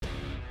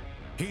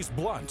He's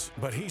blunt,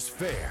 but he's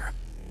fair.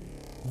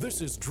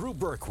 This is Drew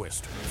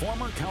Berquist,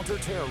 former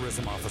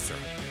counterterrorism officer,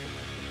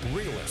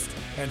 realist,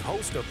 and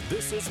host of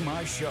This Is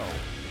My Show,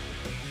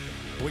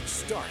 which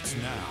starts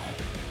now.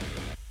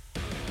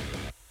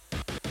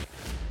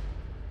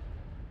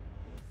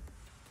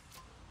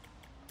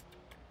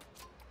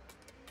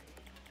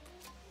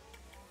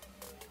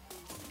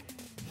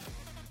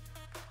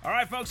 All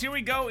right, folks, here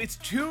we go. It's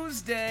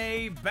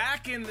Tuesday,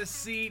 back in the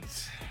seat.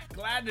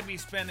 Glad to be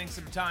spending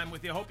some time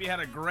with you. Hope you had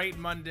a great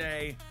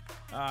Monday.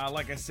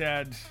 Like I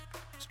said,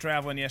 was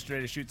traveling yesterday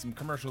to shoot some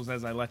commercials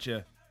as I let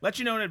you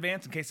know in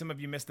advance in case some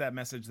of you missed that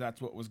message. That's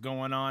what was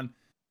going on.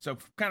 So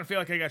kind of feel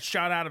like I got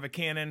shot out of a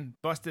cannon,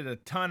 busted a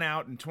ton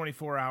out in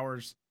 24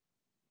 hours.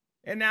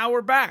 And now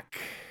we're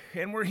back,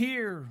 and we're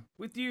here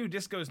with you.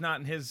 Disco's not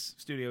in his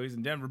studio. He's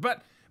in Denver,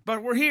 but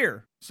we're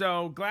here.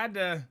 So glad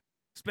to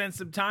spend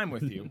some time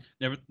with you.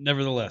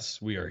 Nevertheless,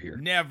 we are here.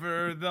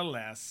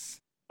 Nevertheless.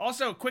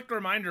 Also, quick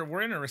reminder,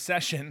 we're in a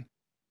recession.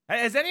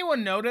 Has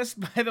anyone noticed,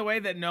 by the way,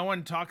 that no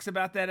one talks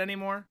about that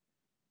anymore?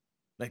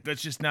 Like,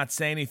 let's just not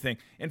say anything.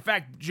 In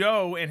fact,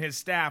 Joe and his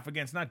staff,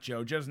 again, it's not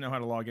Joe. Joe doesn't know how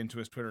to log into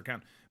his Twitter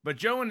account. But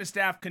Joe and his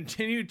staff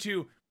continue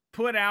to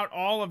put out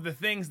all of the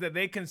things that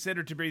they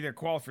consider to be their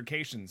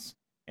qualifications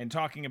and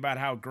talking about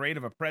how great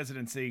of a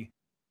presidency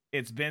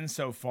it's been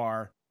so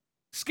far,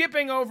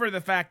 skipping over the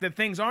fact that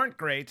things aren't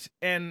great,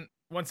 and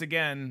once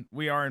again,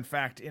 we are in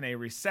fact in a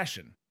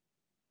recession.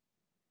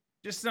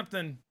 Just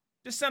something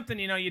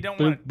you don't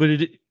want. But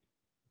it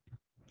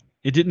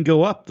didn't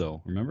go up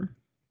though. Remember,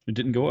 it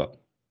didn't go up.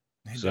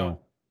 It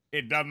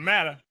doesn't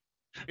matter.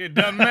 It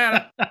doesn't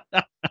matter.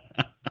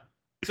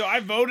 So I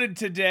voted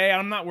today.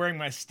 I'm not wearing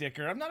my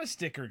sticker. I'm not a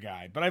sticker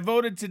guy, but I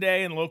voted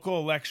today in local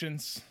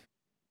elections,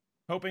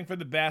 hoping for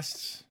the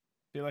best.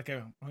 Feel like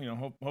I,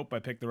 hope I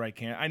picked the right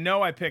candidate. I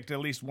know I picked at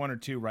least one or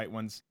two right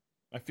ones.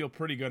 I feel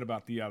pretty good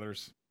about the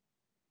others.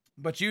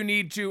 But you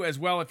need to as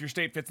well if your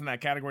state fits in that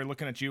category.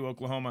 Looking at you,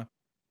 Oklahoma,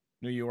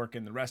 New York,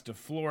 and the rest of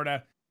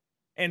Florida.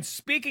 And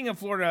speaking of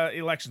Florida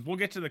elections, we'll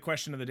get to the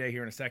question of the day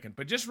here in a second.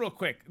 But just real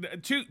quick,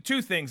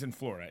 two things in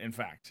Florida, in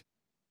fact.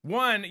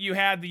 One, you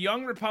had the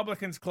Young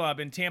Republicans Club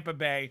in Tampa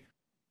Bay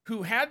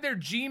who had their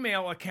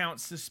Gmail account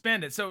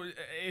suspended. So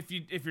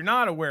if you're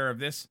not aware of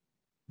this,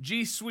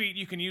 G Suite,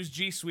 you can use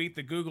G Suite,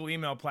 the Google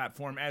email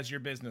platform, as your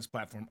business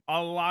platform.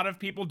 A lot of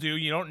people do.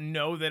 You don't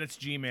know that it's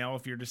Gmail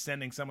if you're just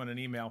sending someone an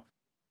email,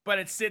 but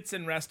it sits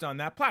and rests on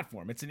that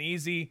platform. It's an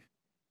easy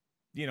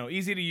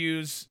to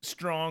use,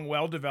 strong,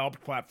 well-developed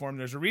platform.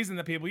 There's a reason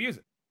that people use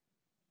it.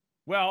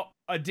 Well,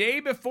 a day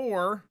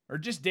before, or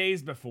just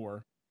days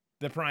before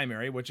the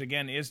primary, which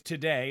again is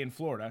today in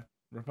Florida,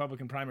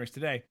 Republican primaries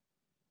today,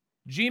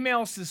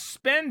 Gmail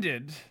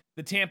suspended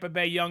the Tampa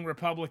Bay Young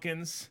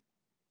Republicans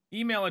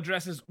email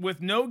addresses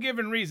with no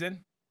given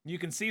reason. You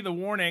can see the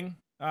warning,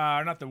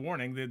 not the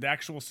warning, the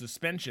actual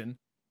suspension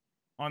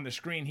on the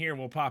screen here.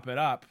 We'll pop it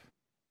up.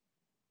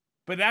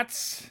 But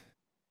that's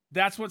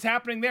what's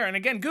happening there. And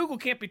again, Google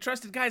can't be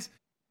trusted, guys.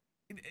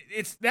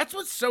 That's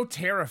what's so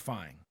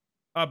terrifying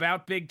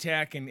about big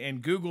tech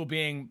and Google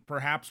being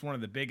perhaps one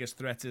of the biggest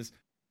threats is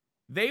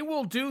they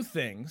will do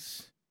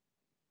things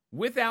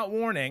without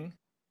warning,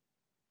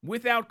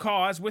 without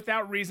cause,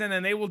 without reason,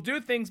 and they will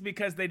do things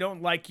because they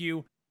don't like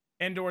you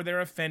and or they're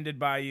offended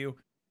by you,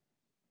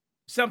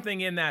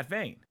 something in that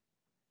vein.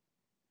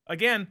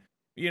 Again,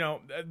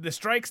 the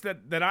strikes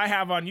that I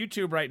have on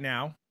YouTube right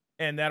now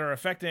and that are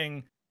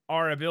affecting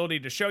our ability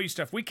to show you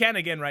stuff, we can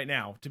again right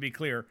now, to be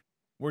clear.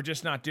 We're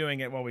just not doing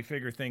it while we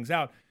figure things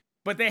out.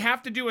 But they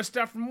have to do a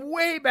stuff from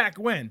way back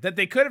when that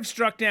they could have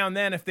struck down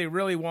then if they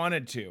really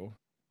wanted to.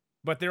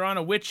 But they're on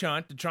a witch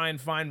hunt to try and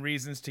find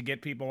reasons to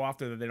get people off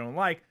there that they don't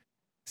like.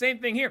 Same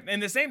thing here.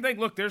 And the same thing,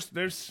 look,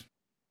 there's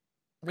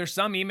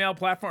some email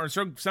platforms,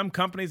 or some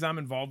companies I'm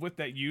involved with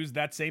that use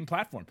that same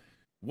platform.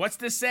 What's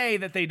to say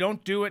that they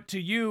don't do it to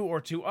you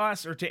or to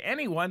us or to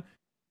anyone?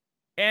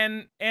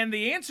 And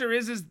the answer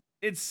is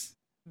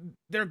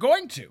they're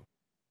going to.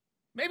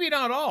 Maybe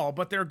not all,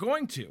 but they're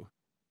going to.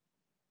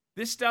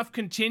 This stuff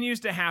continues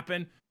to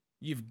happen.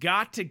 You've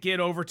got to get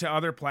over to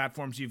other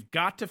platforms. You've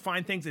got to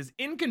find things as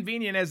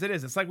inconvenient as it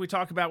is. It's like we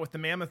talk about with the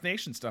Mammoth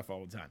Nation stuff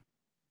all the time.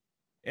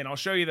 And I'll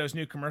show you those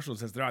new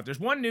commercials as they're out. There's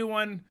one new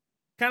one,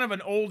 kind of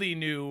an oldie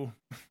new.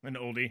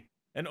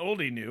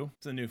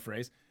 It's a new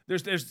phrase.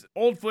 There's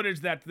old footage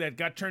that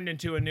got turned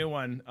into a new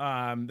one.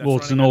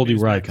 It's an oldie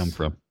where I come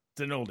from.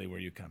 It's an oldie where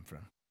you come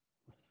from.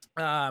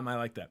 I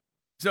like that.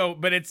 So,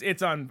 but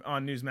it's on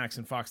Newsmax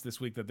and Fox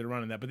this week that they're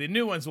running that. But the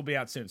new ones will be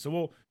out soon.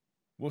 So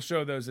we'll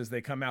show those as they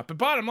come out. But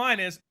bottom line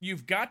is,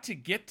 you've got to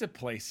get to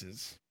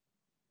places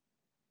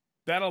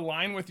that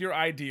align with your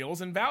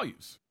ideals and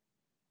values.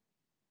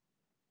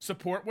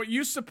 Support what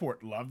you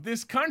support. Love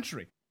this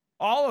country.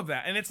 All of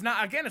that. And it's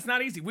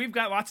not easy. We've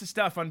got lots of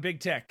stuff on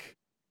big tech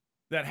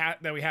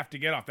that we have to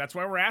get off. That's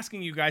why we're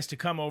asking you guys to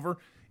come over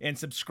and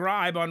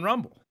subscribe on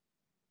Rumble.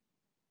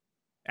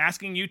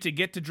 Asking you to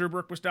get to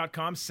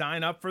drewberquist.com,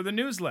 sign up for the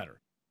newsletter.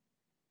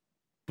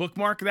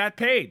 Bookmark that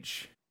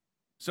page.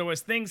 So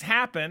as things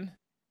happen,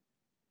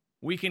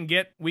 we can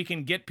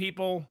get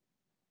people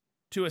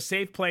to a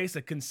safe place,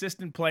 a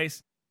consistent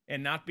place,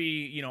 and not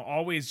be,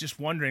 always just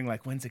wondering,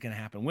 like, when's it going to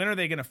happen? When are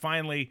they going to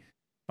finally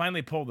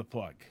pull the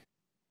plug?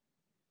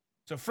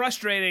 So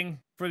frustrating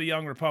for the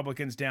young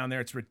Republicans down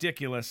there. It's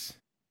ridiculous.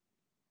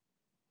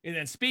 And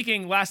then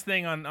speaking, last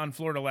thing on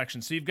Florida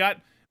elections. So you've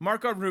got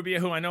Marco Rubio,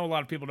 who I know a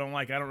lot of people don't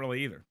like. I don't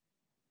really either.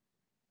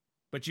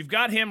 But you've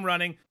got him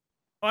running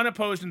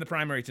unopposed in the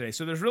primary today.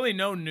 So there's really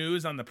no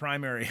news on the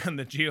primary on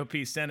the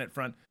GOP Senate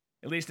front,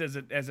 at least as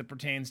it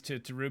pertains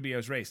to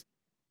Rubio's race.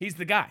 He's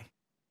the guy.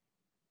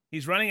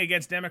 He's running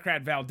against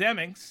Democrat Val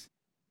Demings,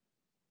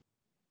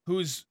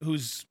 who's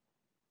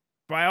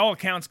by all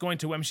accounts going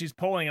to win. She's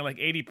polling at like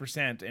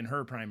 80% in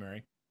her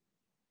primary.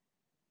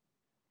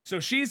 So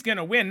she's going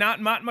to win.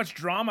 Not much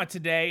drama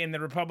today in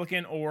the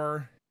Republican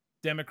or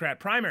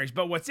Democrat primaries.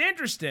 But what's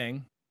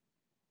interesting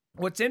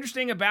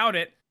about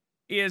it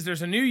is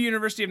there's a new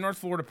University of North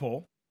Florida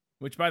poll,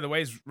 which, by the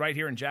way, is right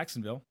here in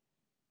Jacksonville.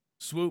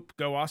 Swoop,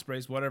 go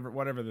Ospreys,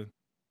 whatever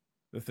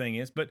the thing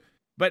is. But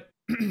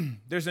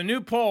there's a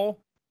new poll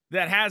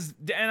that has,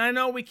 and I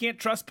know we can't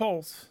trust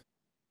polls,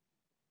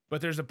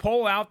 but there's a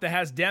poll out that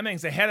has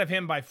Demings ahead of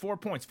him by 4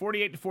 points,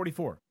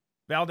 48-44.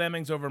 Val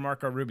Demings over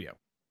Marco Rubio.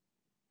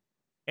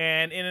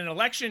 And in an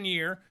election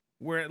year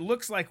where it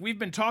looks like we've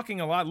been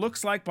talking a lot,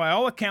 looks like by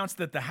all accounts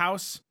that the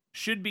House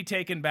should be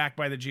taken back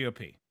by the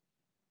GOP.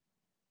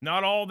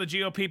 Not all the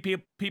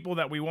GOP people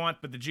that we want,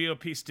 but the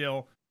GOP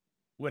still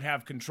would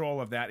have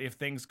control of that if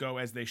things go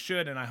as they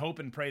should, and I hope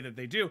and pray that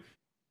they do.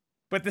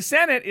 But the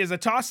Senate is a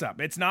toss-up.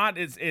 It's not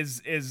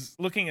is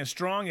looking as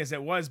strong as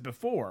it was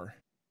before.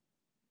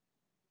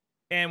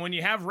 And when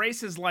you have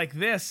races like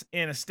this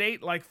in a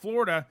state like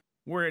Florida,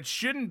 where it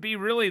shouldn't be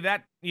really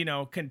that,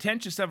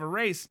 contentious of a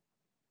race,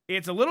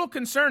 it's a little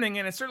concerning,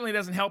 and it certainly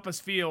doesn't help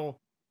us feel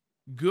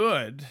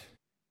good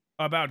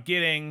about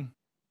getting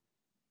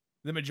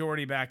the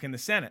majority back in the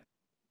Senate.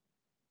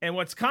 And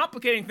what's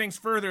complicating things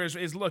further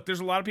is look, there's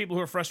a lot of people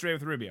who are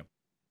frustrated with Rubio.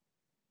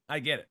 I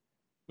get it.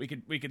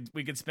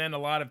 We could spend a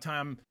lot of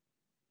time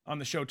on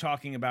the show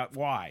talking about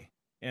why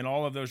and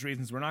all of those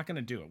reasons. We're not going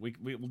to do it.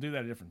 We'll do that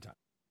at a different time.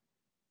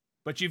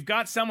 But you've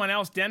got someone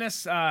else,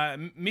 Dennis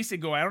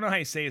Misigoy. I don't know how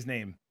you say his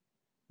name.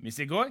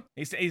 Misigoy?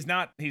 He's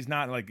not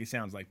like he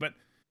sounds like. But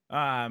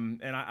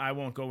and I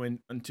won't go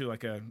into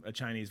like a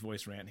Chinese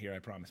voice rant here, I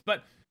promise.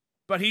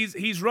 But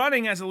he's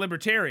running as a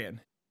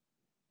libertarian.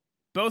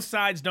 Both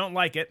sides don't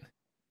like it,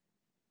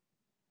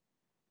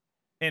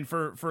 and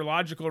for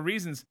logical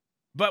reasons.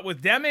 But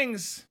with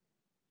Demings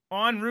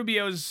on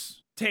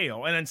Rubio's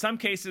tail, and in some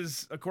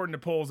cases, according to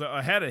polls,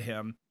 ahead of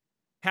him,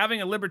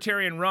 having a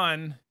libertarian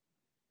run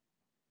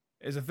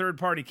as a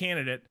third-party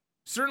candidate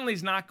certainly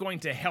is not going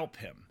to help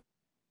him.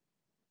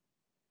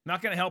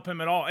 Not going to help him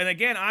at all. And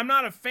again, I'm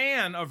not a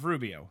fan of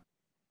Rubio.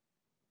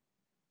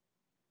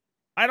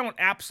 I don't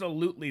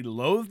absolutely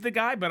loathe the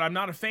guy, but I'm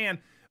not a fan.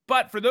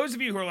 But for those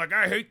of you who are like,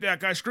 I hate that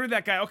guy, screw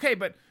that guy. Okay,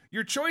 but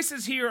your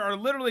choices here are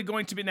literally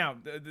going to be, now,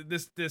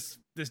 this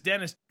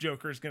Dennis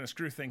joker is going to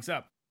screw things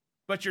up.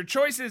 But your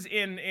choices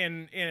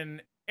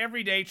in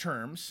everyday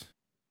terms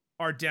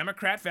are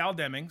Democrat Val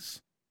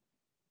Demings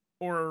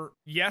or,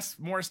 yes,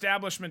 more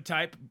establishment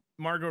type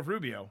Marco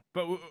Rubio.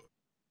 But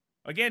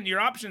again, your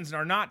options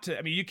are not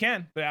to, you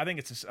can, but I think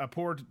it's a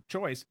poor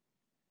choice,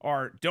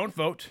 are don't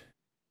vote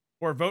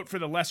or vote for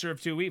the lesser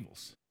of two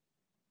evils.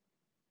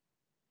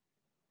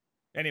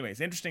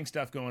 Anyways, interesting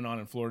stuff going on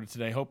in Florida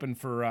today. Hoping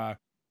for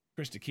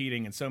Krista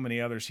Keating and so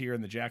many others here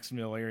in the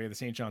Jacksonville area, the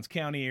St. Johns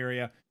County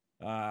area.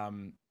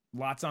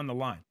 Lots on the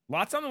line.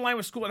 Lots on the line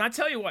with school. And I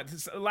tell you what,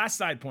 this last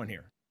side point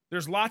here.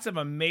 There's lots of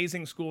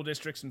amazing school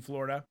districts in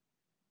Florida.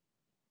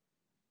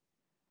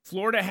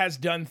 Florida has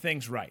done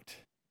things right.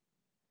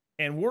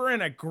 And we're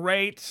in a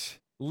great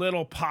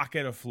little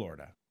pocket of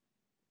Florida.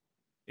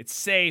 It's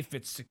safe.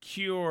 It's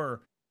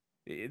secure.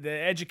 The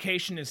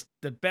education is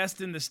the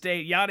best in the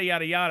state, yada,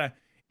 yada, yada.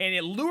 And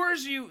it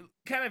lures you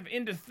kind of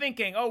into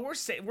thinking, oh, we're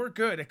safe, we're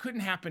good. It couldn't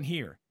happen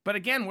here. But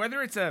again,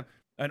 whether it's an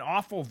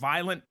awful,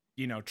 violent,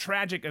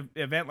 tragic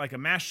event like a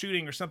mass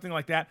shooting or something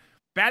like that,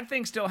 bad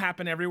things still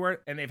happen everywhere,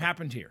 and they've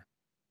happened here.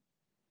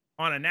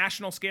 On a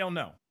national scale,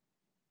 no.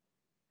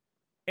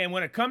 And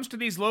when it comes to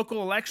these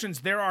local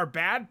elections, there are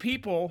bad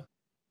people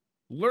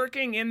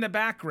lurking in the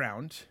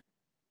background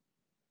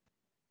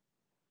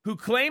who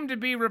claim to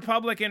be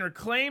Republican or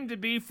claim to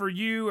be for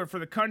you or for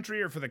the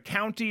country or for the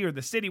county or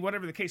the city,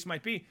 whatever the case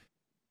might be.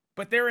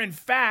 But they're in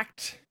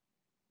fact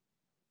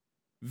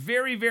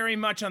very, very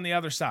much on the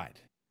other side.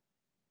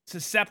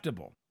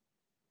 Susceptible.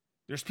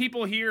 There's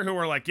people here who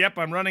are like, yep,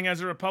 I'm running as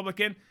a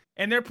Republican,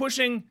 and they're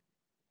pushing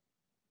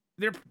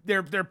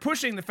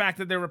pushing the fact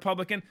that they're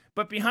Republican,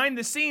 but behind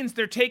the scenes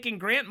they're taking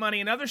grant money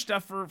and other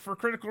stuff for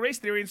critical race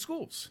theory in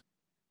schools.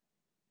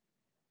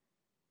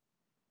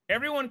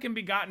 Everyone can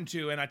be gotten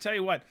to, and I tell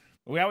you what,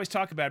 we always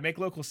talk about it, Make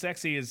Local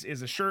Sexy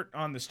is a shirt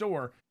on the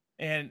store,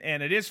 and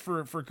it is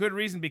for good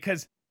reason,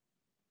 because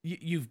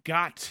you've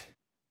got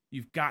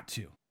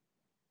to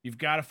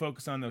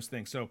focus on those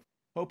things. So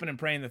hoping and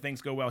praying that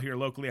things go well here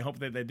locally. I hope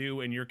that they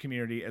do in your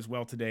community as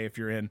well today if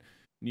you're in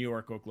New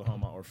York,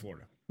 Oklahoma, or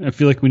Florida. I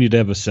feel like we need to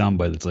have a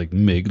soundbite that's like,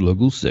 make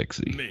local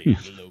sexy. Make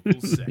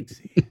local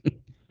sexy.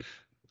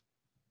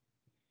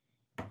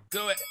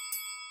 Go it.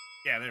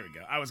 Yeah, there we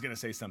go. I was going to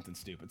say something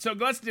stupid. So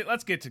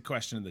let's get to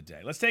question of the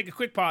day. Let's take a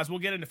quick pause. We'll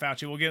get into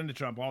Fauci. We'll get into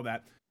Trump, all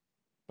that.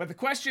 But the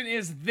question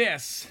is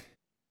this.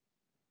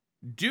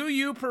 Do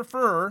you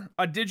prefer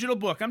a digital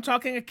book? I'm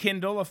talking a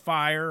Kindle, a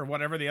Fire, or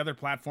whatever the other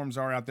platforms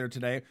are out there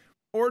today.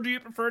 Or do you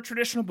prefer a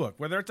traditional book,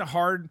 whether it's a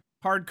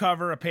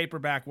hardcover, a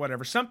paperback,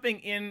 whatever, something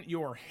in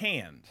your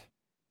hand?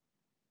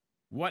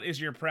 What is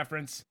your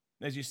preference?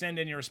 As you send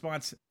in your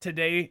response,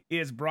 today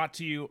is brought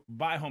to you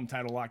by Home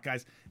Title Lock,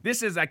 guys.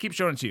 This is, I keep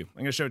showing it to you. I'm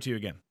going to show it to you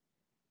again.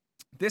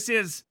 This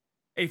is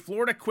a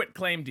Florida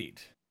quitclaim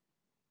deed.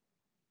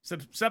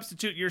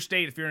 Substitute your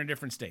state if you're in a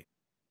different state.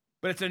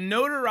 But it's a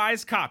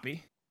notarized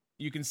copy.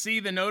 You can see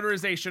the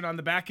notarization on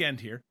the back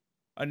end here.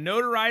 A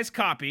notarized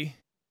copy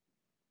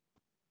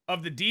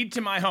of the deed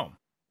to my home.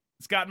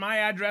 It's got my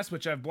address,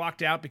 which I've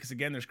blocked out because,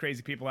 again, there's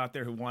crazy people out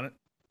there who want it.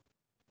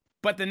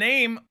 But the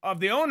name of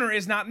the owner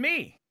is not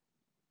me.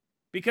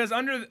 Because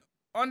under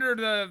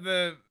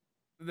the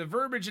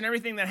verbiage and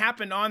everything that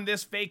happened on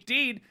this fake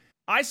deed,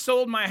 I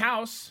sold my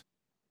house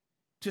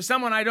to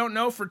someone I don't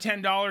know for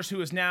 $10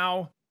 who is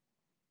now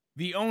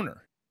the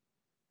owner.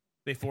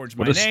 They forged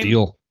my name. What a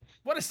steal.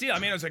 What a steal. I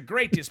mean, it was a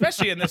great deal,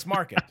 especially in this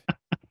market.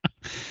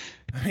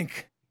 I mean,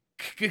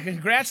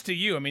 congrats to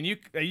you. I mean, you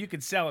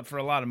could sell it for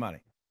a lot of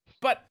money.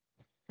 But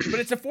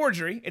it's a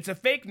forgery. It's a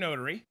fake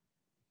notary.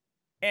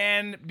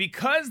 And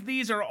because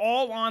these are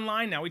all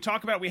online now,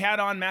 we had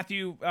on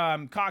Matthew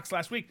Cox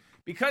last week,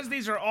 because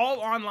these are all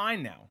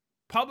online now,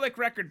 public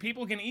record,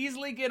 people can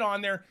easily get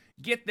on there,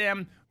 get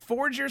them,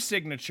 forge your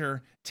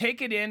signature,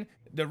 take it in.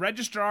 The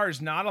registrar is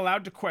not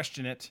allowed to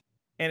question it.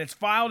 And it's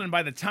filed, and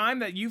by the time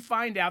that you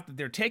find out that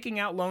they're taking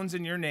out loans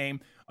in your name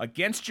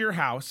against your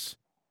house,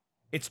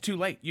 it's too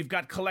late. You've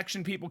got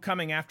collection people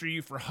coming after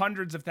you for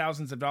hundreds of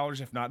thousands of dollars,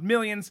 if not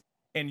millions,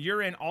 and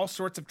you're in all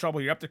sorts of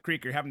trouble. You're up the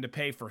creek. You're having to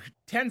pay for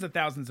tens of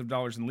thousands of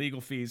dollars in legal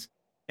fees,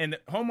 and the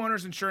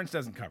homeowner's insurance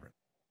doesn't cover it.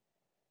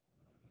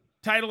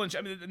 Title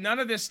insurance, none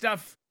of this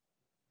stuff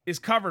is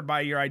covered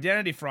by your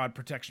identity fraud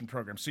protection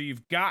program, so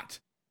you've got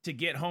to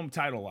get Home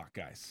Title Lock,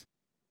 guys.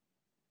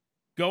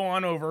 Go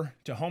on over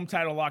to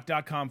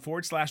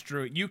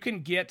HometitleLock.com/Drew. You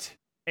can get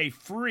a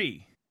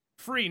free,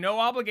 no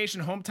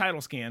obligation home title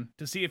scan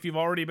to see if you've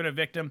already been a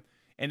victim.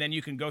 And then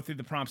you can go through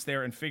the prompts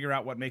there and figure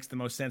out what makes the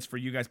most sense for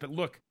you guys. But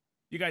look,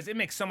 you guys, it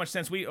makes so much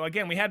sense. We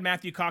had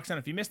Matthew Cox on.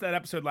 If you missed that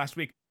episode last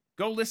week,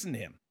 go listen to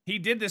him. He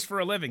did this for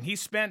a living. He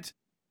spent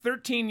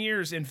 13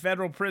 years in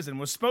federal prison,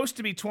 was supposed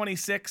to be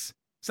 26.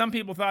 Some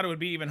people thought it would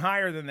be even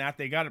higher than that.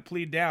 They got it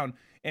plead down.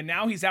 And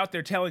now he's out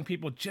there telling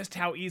people just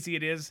how easy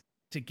it is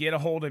to get a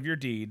hold of your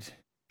deed,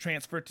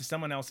 transfer it to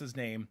someone else's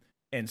name,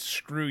 and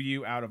screw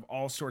you out of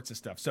all sorts of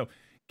stuff. So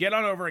get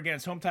on over again.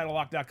 It's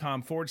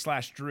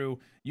HometitleLock.com/Drew.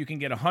 You can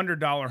get a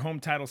 $100 home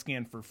title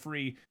scan for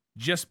free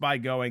just by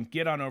going.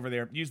 Get on over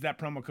there. Use that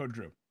promo code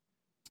Drew.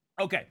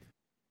 Okay,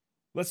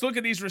 let's look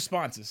at these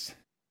responses,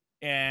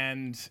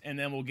 and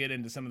then we'll get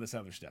into some of this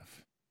other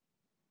stuff.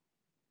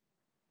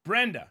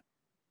 Brenda,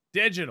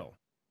 digital.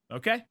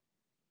 Okay.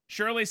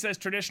 Shirley says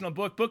traditional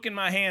book. Book in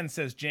my hand,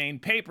 says Jane.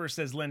 Paper,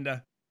 says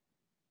Linda.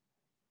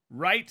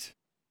 Right,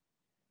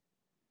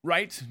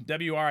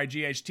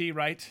 W-R-I-G-H-T,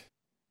 right,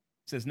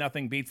 says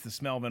nothing beats the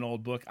smell of an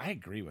old book. I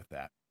agree with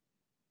that.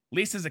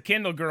 Lisa's a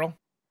Kindle girl.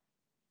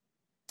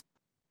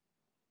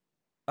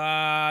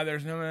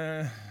 There's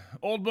no,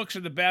 old books are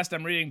the best.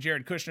 I'm reading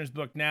Jared Kushner's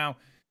book now.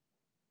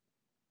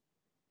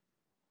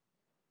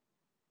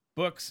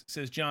 Books,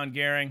 says John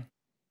Gehring.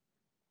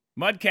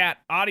 Mudcat,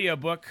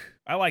 audiobook.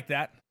 I like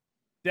that.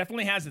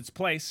 Definitely has its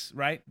place,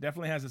 right?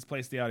 Definitely has its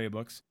place, the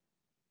audiobooks.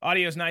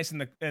 Audio's nice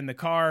in the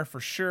car for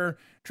sure.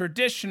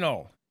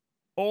 Traditional.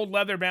 Old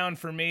leather bound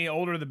for me.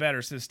 Older the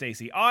better, says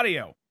Stacy.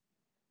 Audio.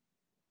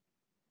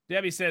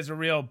 Debbie says a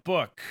real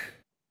book.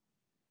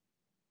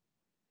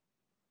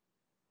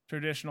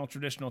 Traditional.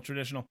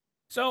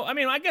 So, I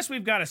mean, I guess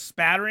we've got a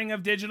spattering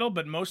of digital,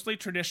 but mostly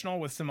traditional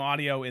with some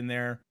audio in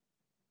there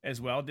as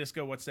well.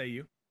 Disco, what say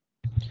you?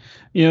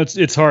 You know,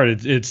 it's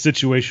hard. It's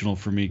situational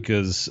for me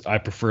because I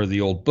prefer the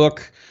old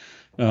book.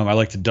 I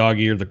like to dog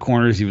ear the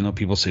corners, even though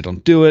people say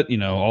don't do it. You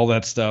know, all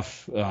that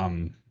stuff.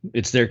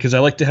 It's there because I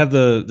like to have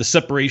the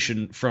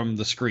separation from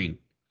the screen.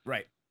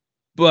 Right.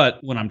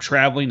 But when I'm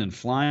traveling and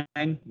flying,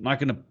 I'm not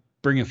going to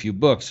bring a few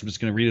books. I'm just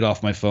going to read it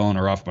off my phone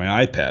or off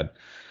my iPad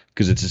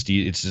because it's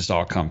just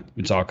all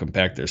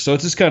compact there. So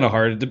it's just kind of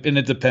hard, and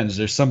it depends.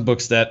 There's some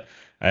books that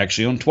I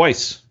actually own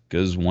twice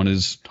because one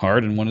is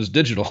hard and one is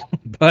digital.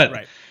 But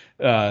right.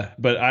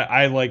 But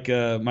I like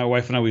my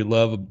wife and I. We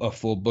love a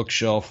full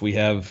bookshelf. We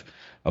have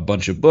a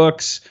bunch of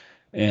books,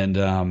 and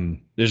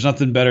there's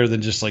nothing better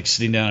than just like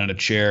sitting down in a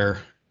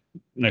chair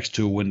next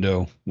to a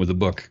window with a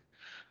book.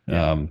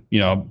 Yeah. You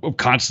know, I'm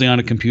constantly on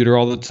a computer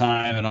all the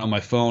time and on my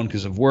phone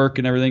because of work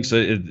and everything. So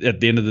at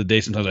the end of the day,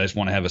 sometimes I just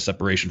want to have a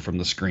separation from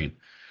the screen.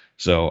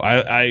 So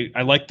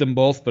I like them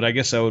both, but I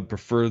guess I would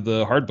prefer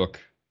the hard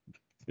book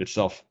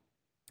itself.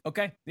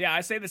 Okay. Yeah,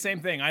 I say the same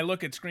thing. I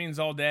look at screens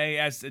all day.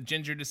 As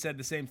Ginger just said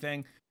the same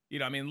thing.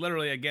 I mean,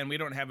 literally, again, we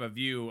don't have a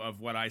view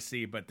of what I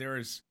see, but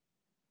there's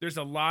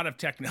a lot of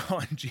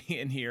technology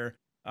in here.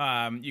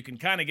 You can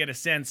kind of get a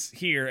sense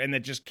here, and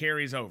it just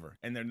carries over,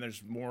 and then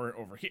there's more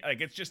over here.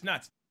 Like, it's just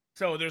nuts.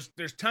 So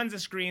there's tons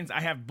of screens.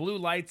 I have blue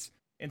lights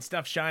and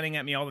stuff shining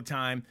at me all the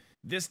time.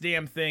 This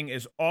damn thing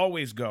is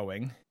always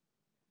going,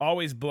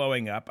 always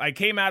blowing up. I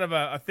came out of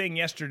a thing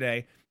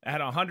yesterday. I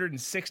had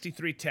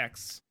 163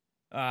 texts,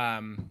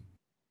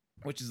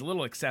 which is a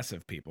little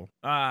excessive, people.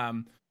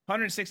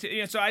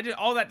 160. So I did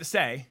all that to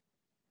say,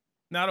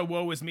 not a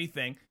woe is me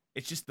thing.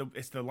 It's just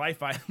the life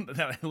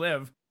that I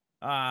live.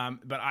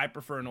 But I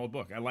prefer an old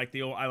book. I like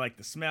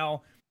the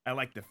smell. I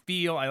like the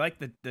feel. I like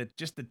the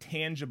just the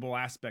tangible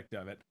aspect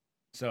of it.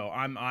 So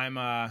I'm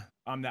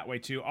that way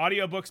too.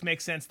 Audiobooks make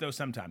sense though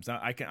sometimes.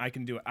 I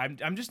can do it.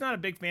 I'm just not a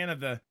big fan of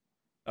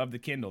the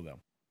Kindle though.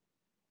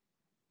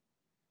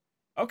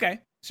 Okay,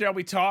 shall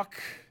we talk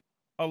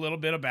a little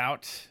bit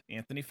about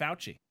Anthony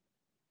Fauci?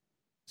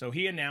 So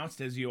he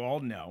announced, as you all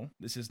know,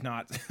 this is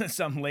not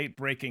some late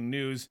breaking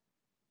news,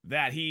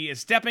 that he is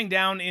stepping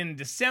down in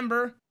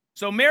December.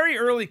 So merry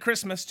early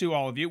Christmas to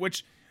all of you,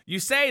 which you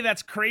say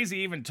that's crazy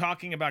even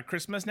talking about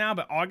Christmas now,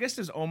 but August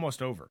is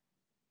almost over.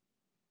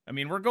 I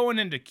mean, we're going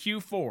into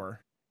Q4.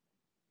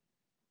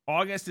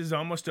 August is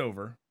almost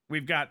over.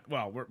 We've got,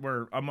 well,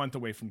 we're a month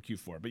away from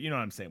Q4, but you know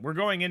what I'm saying. We're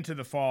going into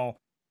the fall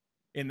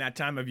in that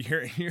time of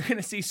year. You're going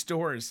to see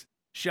stores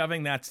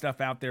shoving that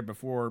stuff out there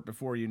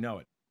before you know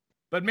it.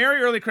 But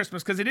merry early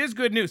Christmas, because it is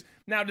good news.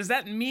 Now, does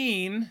that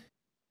mean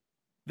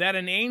that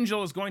an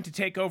angel is going to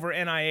take over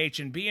NIH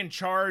and be in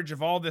charge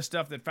of all this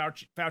stuff that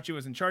Fauci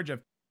was in charge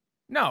of?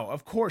 No,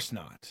 of course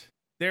not.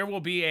 There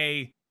will be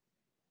a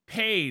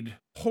paid,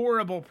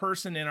 horrible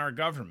person in our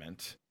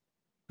government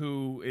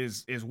who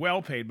is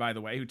well paid, by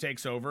the way, who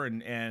takes over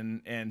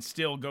and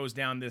still goes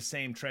down this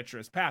same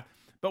treacherous path.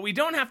 But we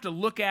don't have to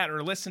look at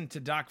or listen to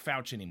Doc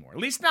Fauci anymore, at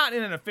least not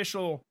in an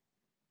official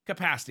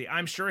capacity.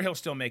 I'm sure he'll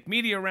still make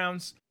media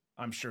rounds.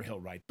 I'm sure he'll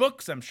write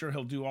books. I'm sure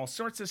he'll do all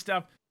sorts of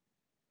stuff.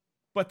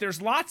 But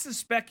there's lots of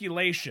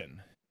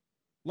speculation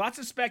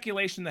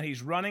that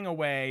he's running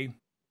away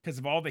because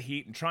of all the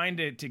heat and trying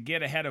to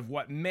get ahead of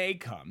what may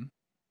come.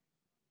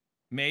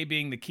 May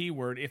being the key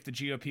word if the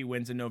GOP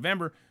wins in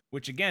November,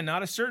 which again,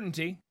 not a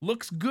certainty.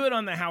 Looks good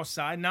on the House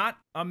side, not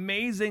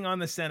amazing on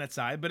the Senate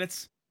side, but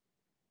it's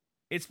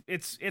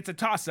a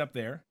toss up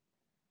there.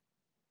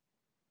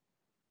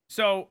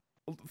 So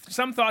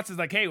some thoughts is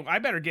like, hey, I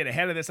better get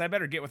ahead of this. I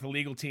better get with the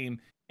legal team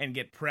and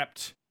get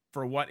prepped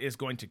for what is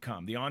going to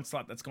come, the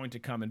onslaught that's going to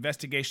come,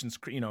 investigations,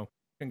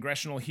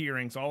 congressional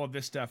hearings, all of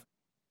this stuff.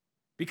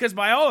 Because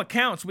by all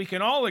accounts, we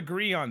can all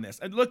agree on this.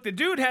 Look, the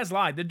dude has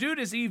lied. The dude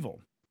is evil.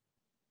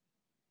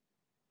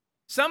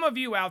 Some of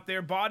you out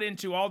there bought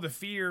into all the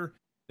fear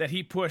that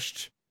he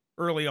pushed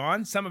early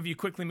on. Some of you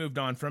quickly moved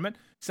on from it.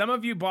 Some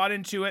of you bought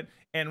into it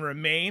and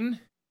remain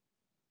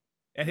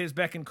at his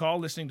beck and call,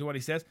 listening to what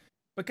he says.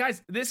 But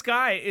guys, this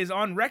guy is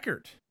on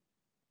record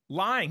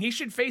lying. He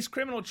should face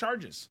criminal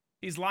charges.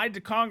 He's lied to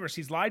Congress.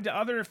 He's lied to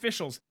other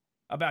officials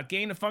about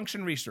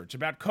gain-of-function research,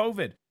 about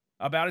COVID,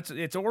 about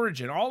its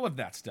origin, all of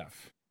that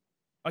stuff.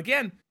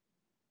 Again,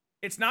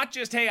 it's not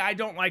just, hey, I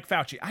don't like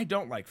Fauci. I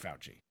don't like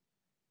Fauci.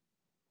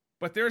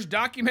 But there's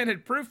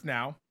documented proof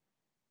now.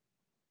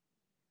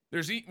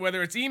 There's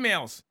whether it's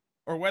emails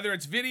or whether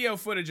it's video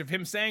footage of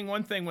him saying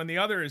one thing when the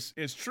other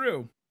is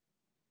true,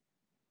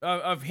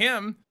 of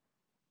him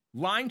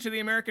lying to the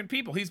American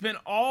people. He's been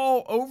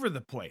all over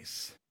the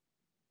place.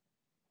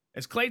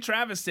 As Clay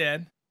Travis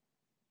said,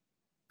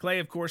 Clay,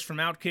 of course, from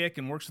Outkick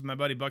and works with my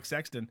buddy Buck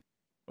Sexton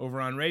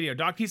over on radio.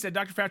 He said,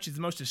 Dr. Fauci is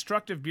the most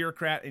destructive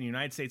bureaucrat in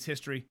United States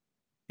history.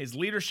 His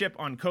leadership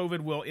on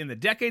COVID will, in the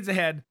decades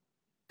ahead,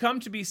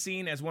 come to be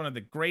seen as one of the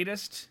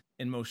greatest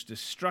and most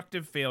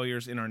destructive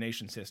failures in our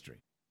nation's history.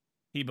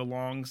 He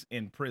belongs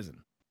in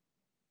prison.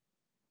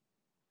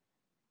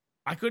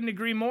 I couldn't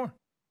agree more.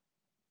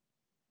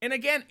 And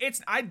again,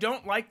 I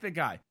don't like the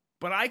guy,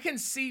 but I can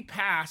see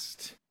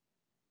past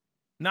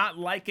not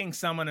liking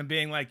someone and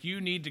being like, you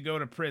need to go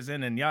to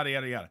prison and yada,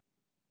 yada, yada.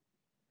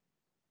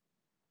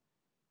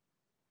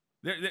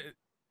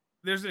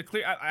 There's a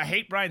clear, I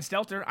hate Brian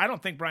Stelter. I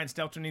don't think Brian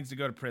Stelter needs to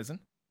go to prison.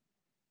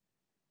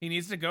 He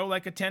needs to go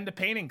attend a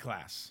painting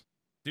class.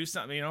 Do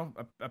something,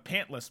 a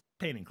pantless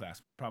painting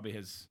class. Probably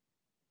his.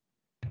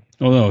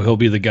 Oh no, he'll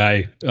be the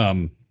guy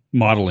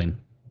modeling.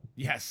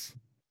 Yes.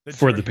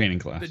 The painting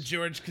class. The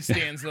George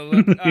Costanza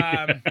look.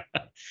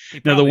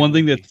 Now, the one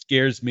thing that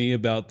scares me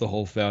about the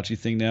whole Fauci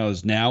thing now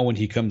is when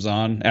he comes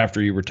on, after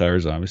he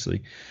retires,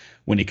 obviously,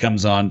 when he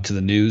comes on to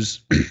the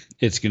news,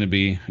 it's going to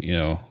be,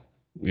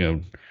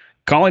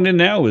 calling in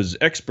now is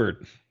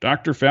expert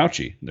Dr.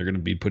 Fauci. They're going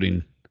to be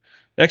putting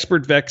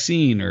expert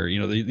vaccine or,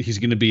 he's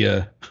going to be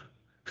an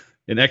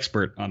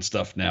expert on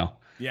stuff now.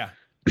 Yeah.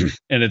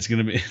 And it's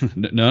going to be,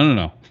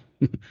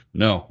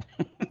 no.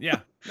 Yeah.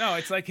 No,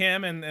 it's like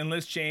him and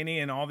Liz Cheney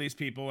and all these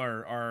people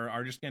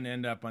are just going to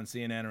end up on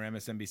CNN or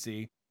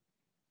MSNBC.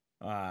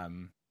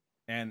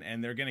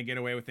 And they're going to get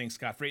away with things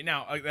scot-free.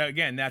 Now,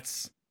 again,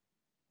 that's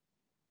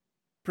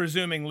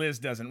presuming Liz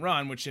doesn't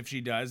run, which if she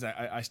does,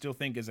 I still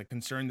think is a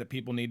concern that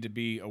people need to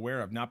be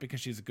aware of. Not because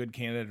she's a good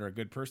candidate or a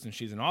good person.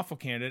 She's an awful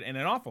candidate and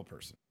an awful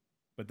person.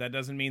 But that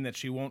doesn't mean that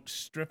she won't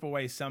strip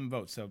away some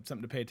votes. So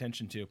something to pay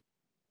attention to.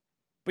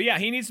 But yeah,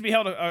 he needs to be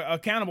held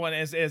accountable. And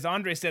as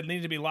Andre said,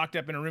 needs to be locked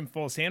up in a room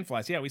full of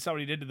sandflies. Yeah, we saw what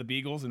he did to the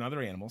beagles and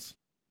other animals.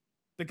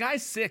 The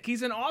guy's sick.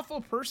 He's an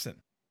awful person.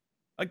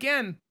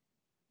 Again,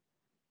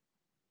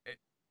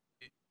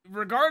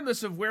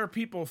 regardless of where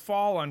people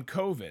fall on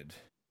COVID,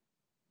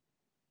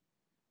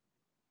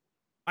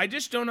 I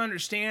just don't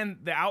understand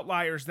the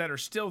outliers that are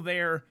still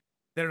there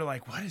that are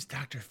like, what is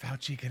Dr.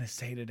 Fauci going to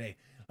say today?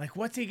 Like,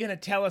 what's he going to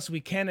tell us we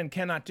can and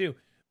cannot do?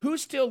 Who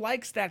still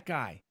likes that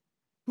guy?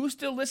 Who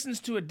still listens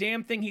to a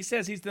damn thing he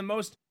says? He's the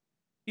most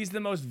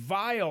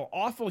vile,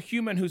 awful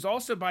human who's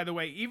also, by the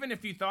way, even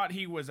if you thought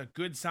he was a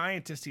good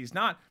scientist, he's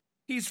not.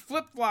 He's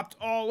flip-flopped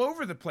all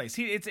over the place.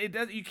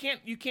 You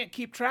can't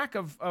keep track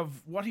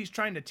of what he's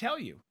trying to tell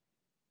you.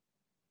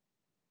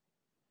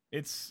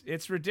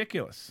 It's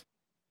ridiculous.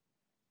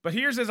 But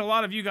here's, as a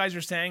lot of you guys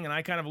are saying, and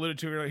I kind of alluded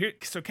to it earlier.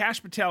 So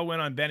Kash Patel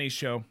went on Benny's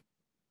show.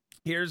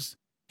 Here's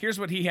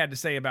what he had to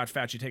say about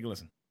Fauci. Take a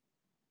listen.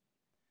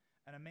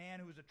 And a man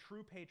who is a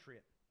true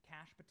patriot,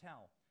 Kash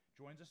Patel,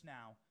 joins us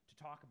now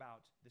to talk about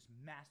this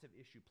massive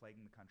issue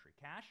plaguing the country.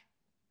 Kash?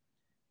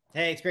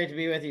 Hey, it's great to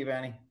be with you,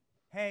 Benny.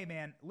 Hey,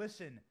 man,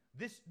 listen,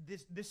 this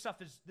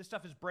stuff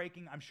is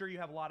breaking. I'm sure you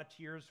have a lot of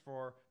tears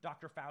for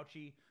Dr.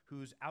 Fauci,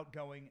 who's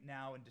outgoing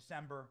now in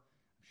December.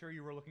 I'm sure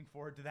you were looking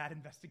forward to that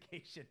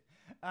investigation.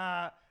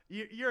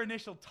 Your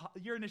initial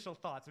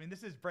thoughts. I mean,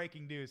 this is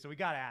breaking news, so we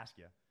got to ask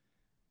you.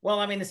 Well,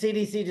 I mean, the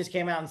CDC just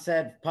came out and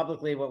said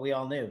publicly what we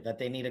all knew, that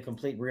they need a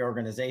complete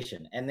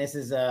reorganization. And this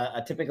is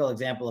a typical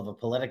example of a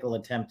political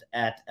attempt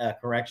at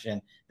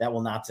correction that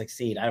will not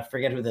succeed. I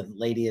forget who the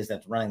lady is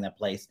that's running that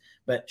place,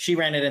 but she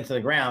ran it into the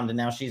ground, and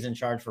now she's in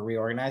charge for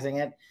reorganizing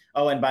it.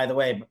 Oh, and by the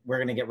way, we're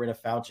going to get rid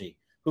of Fauci,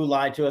 who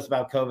lied to us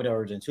about COVID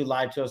origins, who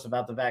lied to us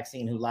about the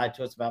vaccine, who lied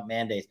to us about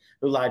mandates,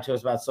 who lied to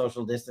us about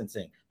social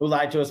distancing, who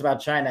lied to us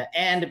about China,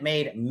 and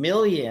made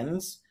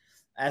millions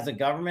as a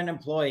government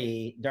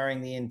employee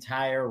during the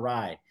entire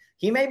ride.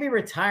 He may be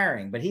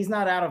retiring, but he's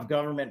not out of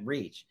government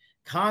reach.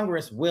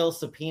 Congress will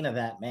subpoena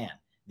that man.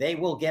 They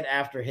will get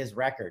after his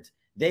records.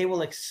 They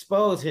will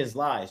expose his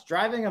lies.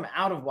 Driving him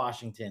out of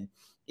Washington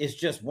is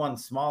just one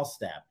small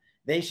step.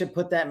 They should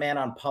put that man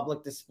on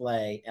public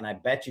display, and I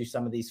bet you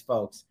some of these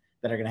folks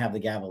that are going to have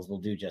the gavels will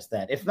do just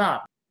that. If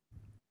not,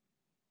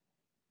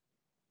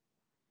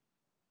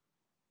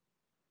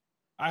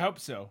 I hope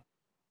so.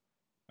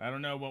 I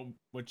don't know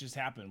what just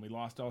happened. We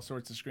lost all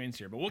sorts of screens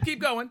here, but we'll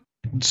keep going.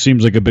 It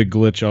seems like a big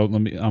glitch.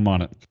 I'm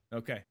on it.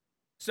 Okay.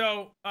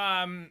 So,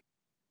 my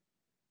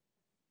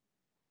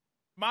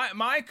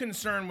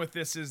concern with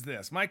this is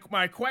this.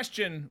 My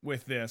question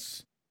with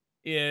this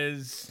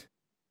is,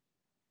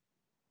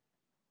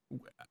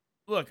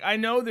 look, I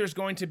know there's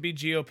going to be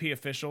GOP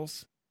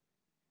officials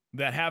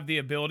that have the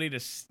ability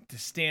to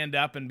stand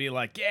up and be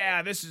like,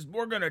 yeah,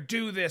 we're going to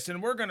do this,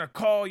 and we're going to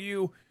call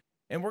you,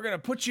 and we're going to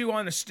put you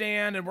on the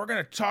stand, and we're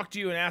going to talk to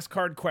you and ask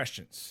hard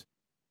questions.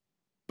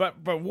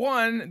 But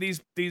one,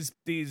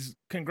 these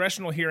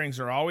congressional hearings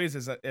are always,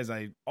 as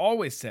I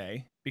always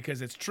say,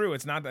 because it's true.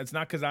 It's not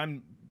because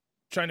I'm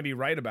trying to be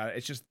right about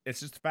it. It's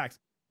just facts.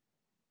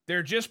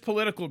 They're just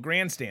political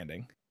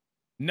grandstanding.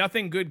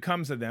 Nothing good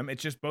comes of them.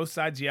 It's just both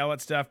sides yell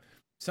at stuff.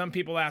 Some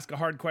people ask a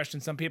hard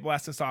question. Some people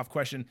ask a soft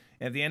question.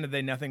 And at the end of the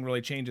day, nothing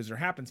really changes or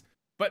happens.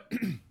 But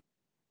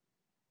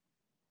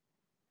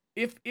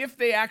if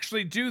they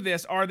actually do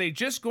this, are they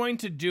just going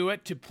to do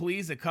it to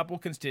please a couple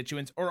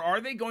constituents, or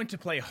are they going to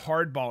play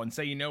hardball and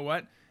say, you know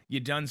what, you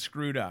done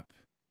screwed up,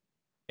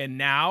 and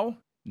now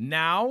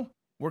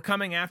we're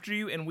coming after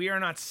you, and we are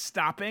not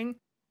stopping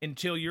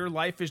until your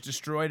life is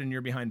destroyed and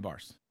you're behind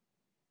bars?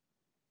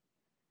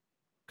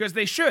 Because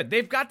they should.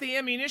 They've got the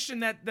ammunition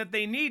that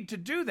they need to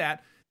do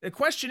that. The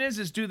question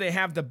is do they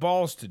have the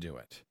balls to do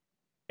it?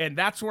 And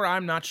that's where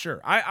I'm not sure.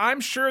 I'm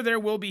sure there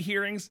will be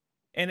hearings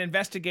and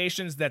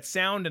investigations that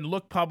sound and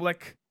look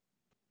public,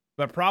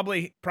 but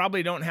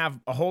probably don't have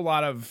a whole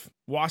lot of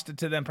wasted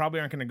to them, probably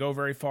aren't going to go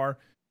very far,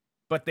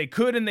 but they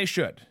could and they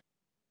should.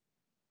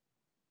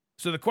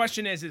 So the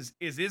question is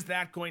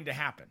that going to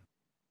happen?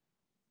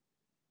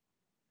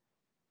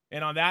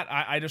 And on that,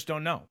 I just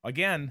don't know.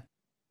 Again,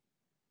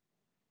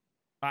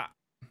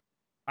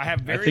 I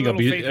have very little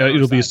faith in our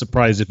it'll be a side.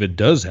 surprise if it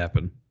does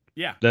happen.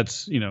 Yeah.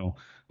 That's,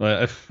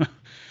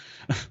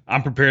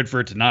 I'm prepared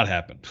for it to not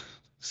happen.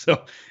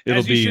 So it'll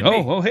As you be, should be.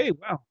 oh, hey,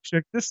 wow,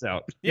 check this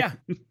out. Yeah.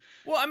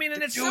 Well, I mean,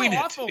 and it's so Doing it.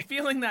 awful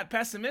feeling that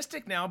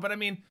pessimistic now, but I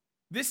mean,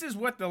 this is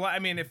what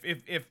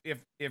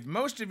if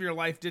most of your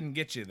life didn't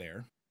get you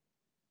there,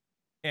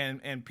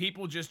 and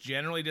people just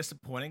generally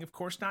disappointing, of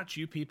course not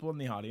you people in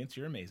the audience,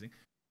 you're amazing,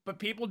 but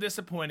people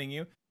disappointing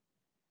you,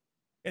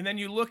 and then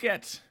you look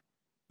at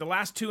the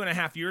last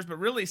 2.5 years, but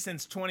really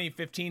since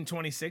 2015,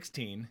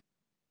 2016.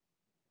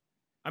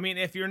 I mean,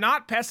 if you're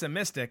not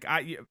pessimistic,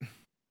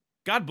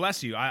 God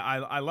bless you.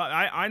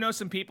 I know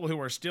some people who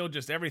are still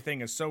just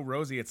everything is so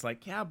rosy. It's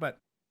like, yeah, but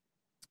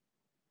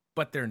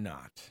they're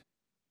not.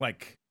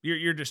 Like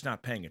you're just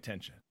not paying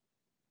attention.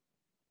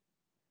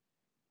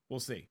 We'll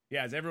see.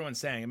 Yeah, as everyone's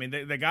saying. I mean,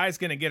 the guy's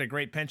going to get a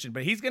great pension,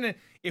 but he's going to,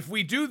 if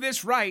we do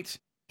this right,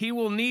 he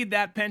will need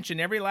that pension,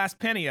 every last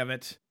penny of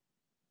it,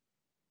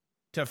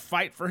 to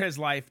fight for his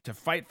life, to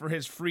fight for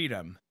his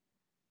freedom.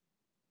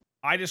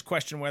 I just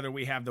question whether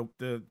we have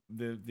the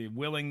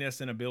willingness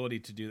and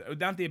ability to do that.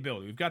 Not the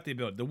ability. We've got the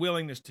ability, the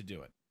willingness to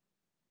do it.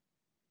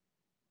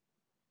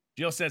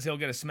 Jill says he'll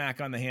get a smack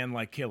on the hand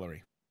like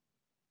Hillary.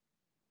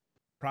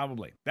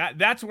 Probably.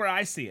 That's where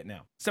I see it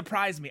now.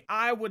 Surprise me.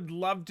 I would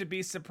love to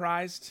be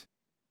surprised.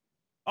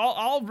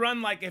 I'll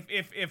run like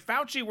if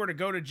Fauci were to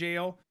go to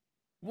jail,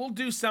 we'll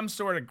do some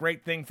sort of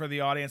great thing for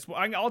the audience.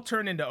 I'll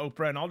turn into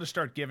Oprah and I'll just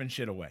start giving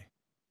shit away.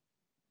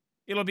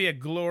 It'll be a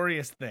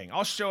glorious thing.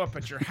 I'll show up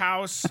at your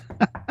house.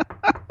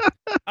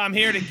 I'm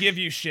here to give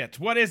you shit.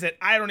 What is it?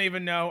 I don't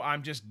even know.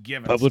 I'm just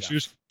giving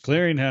Publishers stuff.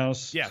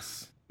 Clearinghouse.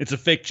 Yes. It's a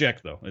fake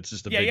check, though. It's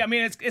just a big I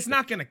mean, it's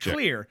not going to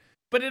clear,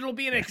 but it'll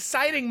be an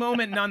exciting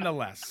moment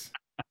nonetheless.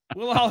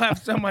 We'll all have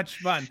so much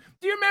fun.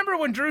 Do you remember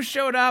when Drew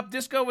showed up?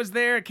 Disco was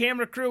there,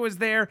 camera crew was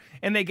there,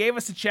 and they gave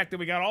us a check that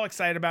we got all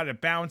excited about.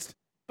 It bounced,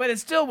 but it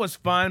still was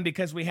fun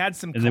because we had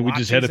some. And then we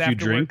just had a few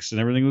drinks, and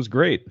everything was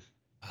great.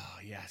 Oh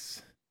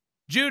yes.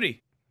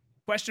 Judy,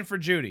 question for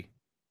Judy.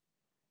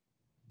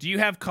 Do you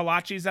have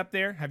kolaches up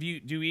there? Do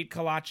you eat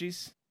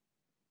kolaches?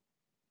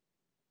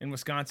 In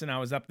Wisconsin, I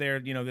was up there,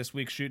 this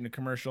week shooting a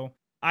commercial.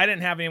 I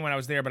didn't have any when I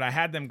was there, but I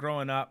had them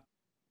growing up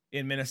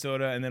in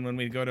Minnesota, and then when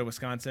we go to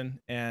Wisconsin,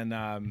 and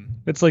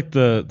it's like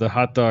the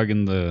hot dog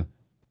and the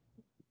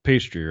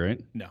pastry,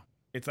 right? No,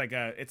 it's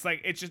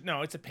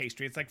a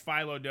pastry. It's like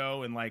phyllo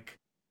dough and like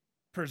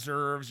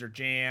preserves or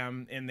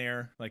jam in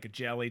there, like a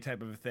jelly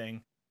type of a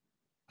thing.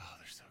 Oh,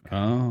 they're so good.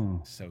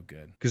 Oh, so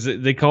good. Because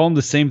they call them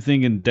the same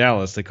thing in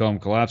Dallas. They call them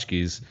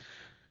kolachkis,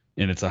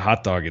 and it's a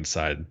hot dog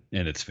inside,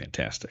 and it's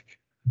fantastic.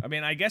 I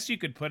mean, I guess you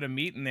could put a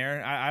meat in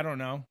there. I don't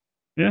know.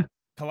 Yeah.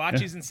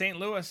 Kolaches in St.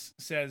 Louis,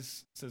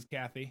 says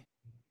Kathy.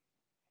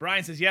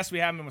 Brian says, yes, we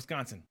have them in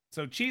Wisconsin.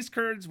 So cheese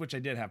curds, which I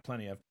did have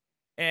plenty of,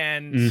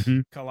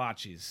 and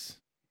kolaches.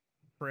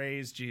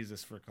 Praise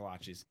Jesus for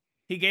kolaches.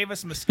 He gave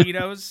us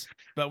mosquitoes,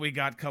 but we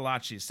got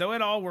kolaches. So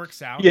it all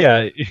works out.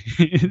 Yeah,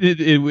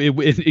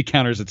 it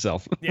counters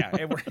itself. Yeah,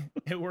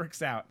 it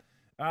works out.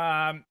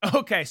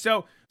 Okay,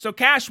 so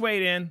Cash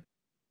weighed in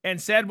and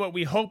said what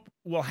we hope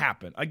will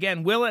happen.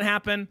 Again, will it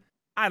happen?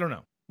 I don't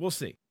know. We'll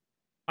see.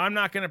 I'm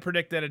not going to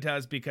predict that it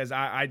does because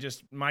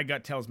my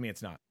gut tells me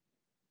it's not.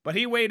 But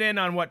he weighed in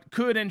on what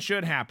could and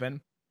should happen.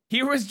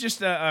 Here was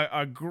just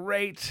a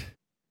great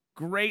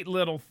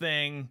little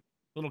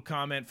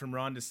comment from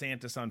Ron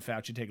DeSantis on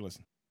Fauci. Take a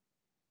listen.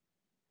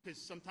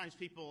 Because sometimes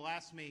people will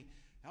ask me,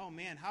 oh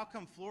man, how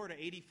come Florida,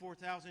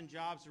 84,000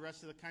 jobs, the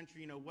rest of the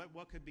country,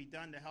 what could be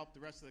done to help the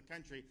rest of the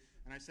country?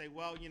 And I say,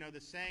 well, the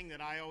saying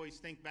that I always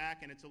think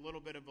back, and it's a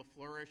little bit of a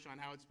flourish on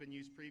how it's been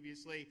used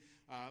previously,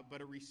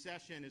 but a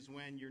recession is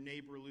when your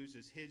neighbor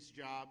loses his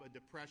job. A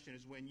depression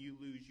is when you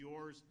lose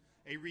yours.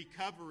 A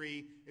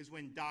recovery is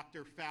when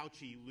Dr.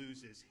 Fauci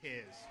loses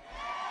his.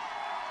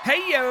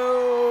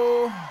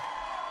 Hey-yo!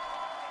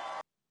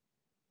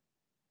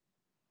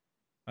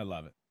 I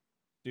love it.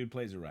 Dude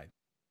plays it right.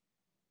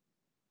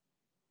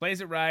 Plays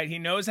it right. He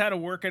knows how to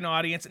work an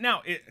audience.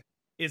 Now,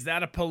 is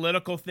that a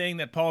political thing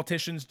that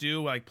politicians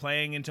do, like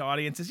playing into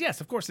audiences?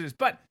 Yes, of course it is.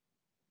 But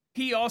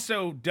he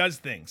also does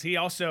things.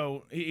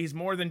 He's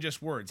more than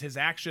just words. His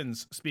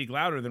actions speak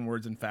louder than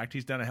words. In fact,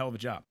 he's done a hell of a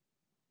job.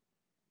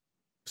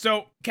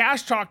 So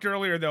Cash talked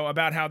earlier, though,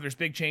 about how there's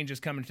big changes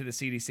coming to the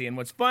CDC. And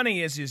what's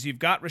funny is you've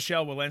got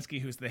Rochelle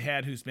Walensky, who's the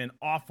head, who's been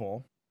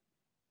awful,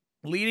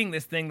 leading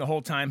this thing the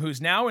whole time,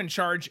 who's now in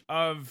charge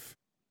of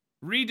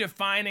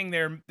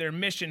redefining their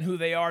mission, who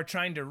they are,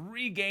 trying to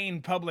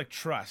regain public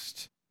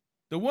trust.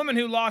 The woman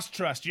who lost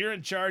trust, you're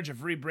in charge of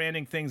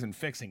rebranding things and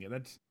fixing it.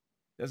 That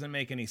doesn't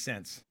make any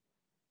sense.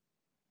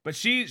 But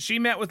she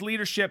met with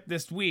leadership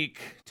this week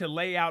to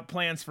lay out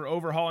plans for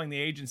overhauling the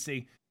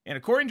agency. And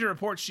according to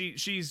reports,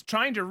 she's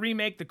trying to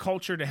remake the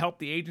culture to help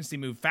the agency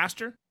move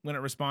faster when it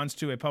responds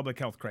to a public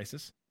health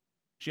crisis.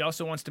 She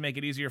also wants to make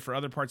it easier for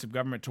other parts of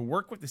government to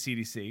work with the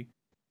CDC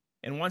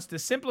and wants to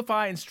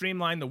simplify and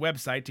streamline the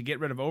website to get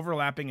rid of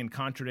overlapping and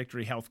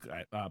contradictory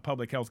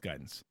public health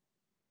guidance.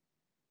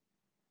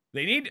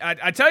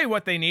 I tell you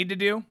what they need to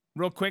do,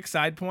 real quick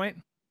side point,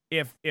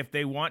 if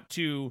they want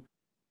to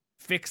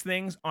fix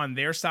things on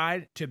their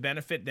side to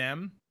benefit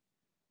them,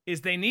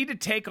 is they need to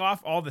take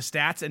off all the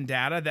stats and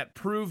data that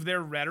prove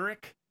their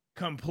rhetoric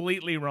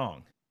completely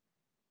wrong.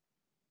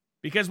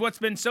 Because what's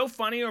been so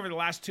funny over the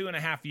last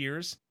 2.5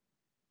 years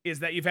is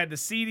that you've had the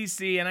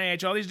CDC,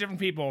 NIH, all these different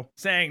people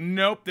saying,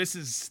 nope, this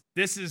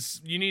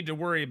is, you need to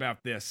worry about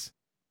this.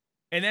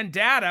 And then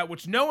data,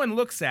 which no one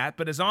looks at,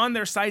 but is on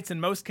their sites in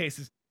most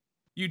cases,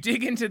 you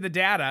dig into the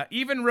data,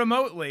 even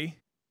remotely,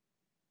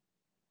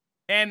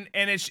 and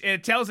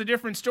it tells a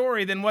different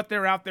story than what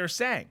they're out there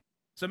saying.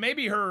 So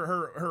maybe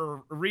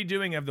her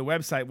redoing of the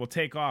website will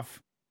take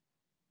off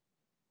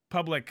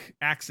public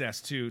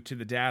access to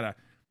the data.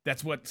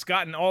 That's what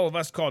Scott and all of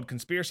us called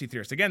conspiracy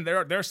theorists. Again,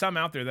 there are some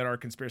out there that are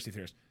conspiracy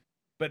theorists.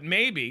 But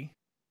maybe,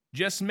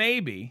 just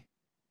maybe,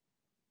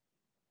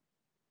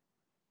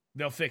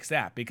 they'll fix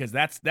that, because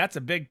that's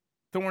a big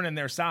thorn in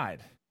their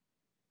side.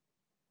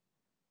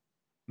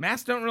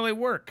 Masks don't really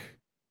work.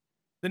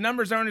 The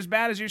numbers aren't as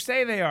bad as you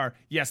say they are.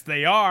 Yes,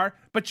 they are,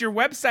 but your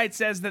website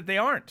says that they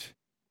aren't.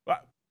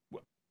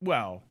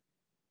 Well,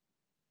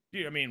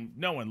 I mean,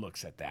 no one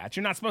looks at that.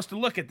 You're not supposed to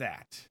look at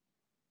that.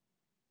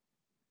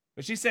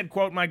 But she said,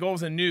 quote, "My goal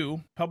is a new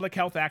public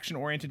health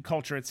action-oriented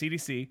culture at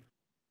CDC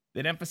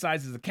that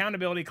emphasizes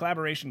accountability,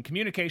 collaboration,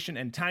 communication,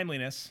 and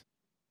timeliness.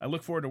 I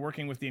look forward to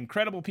working with the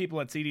incredible people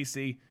at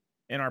CDC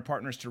and our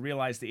partners to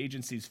realize the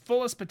agency's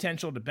fullest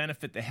potential to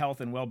benefit the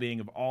health and well-being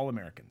of all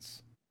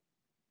Americans."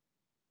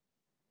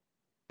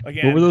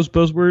 Again, what were those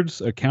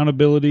buzzwords?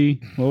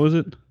 Accountability. What was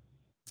it?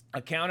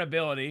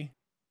 Accountability,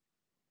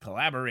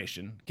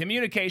 collaboration,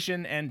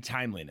 communication, and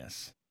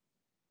timeliness.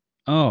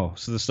 Oh,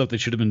 so the stuff they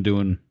should have been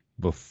doing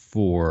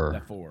before.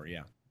 Before,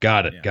 yeah.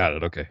 Got it. Yeah. Got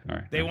it. Okay. All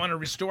right. They want to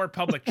restore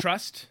public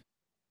trust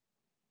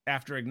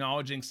after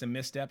acknowledging some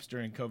missteps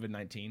during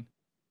COVID-19.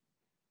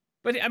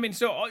 But I mean,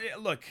 so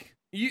look,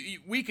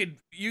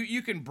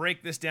 you can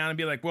break this down and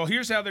be like, well,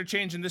 here's how they're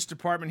changing this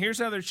department. Here's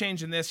how they're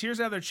changing this. Here's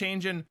how they're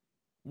changing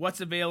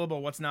what's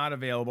available, what's not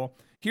available.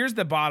 Here's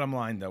the bottom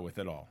line, though, with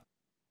it all.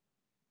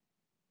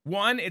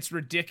 One, it's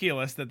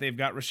ridiculous that they've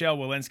got Rochelle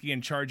Walensky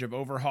in charge of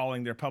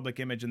overhauling their public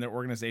image and their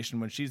organization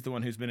when she's the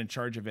one who's been in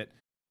charge of it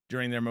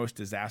during their most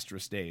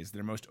disastrous days,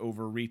 their most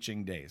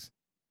overreaching days.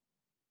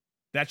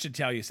 That should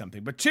tell you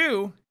something. But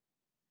two,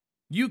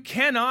 you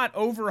cannot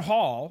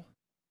overhaul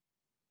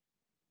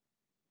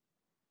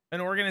an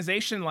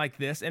organization like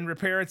this and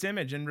repair its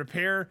image and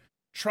repair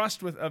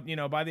trust with,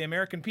 by the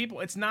American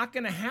people. It's not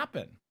going to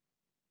happen.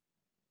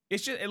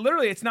 It's just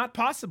literally, it's not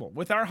possible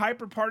with our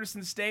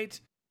hyper-partisan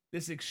state,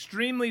 this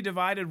extremely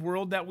divided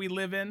world that we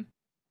live in.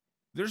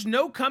 There's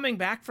no coming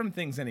back from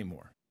things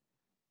anymore.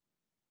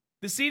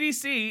 The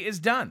CDC is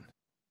done.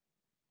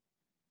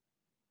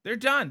 They're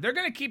done. They're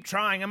going to keep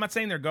trying. I'm not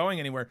saying they're going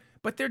anywhere,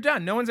 but they're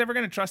done. No one's ever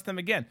going to trust them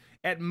again.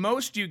 At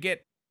most, you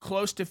get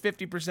close to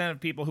 50% of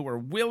people who are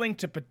willing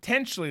to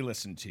potentially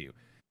listen to you.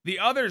 The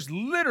others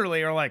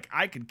literally are like,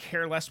 I could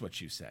care less what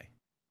you say.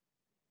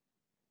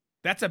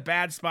 That's a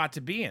bad spot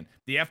to be in.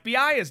 The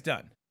FBI is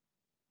done.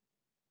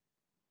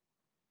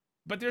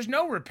 But there's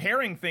no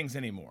repairing things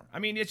anymore. I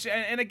mean,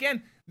 and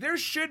again, there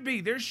should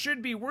be,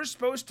 we're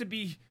supposed to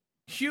be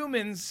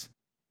humans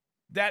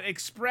that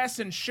express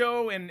and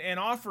show and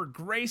offer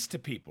grace to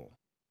people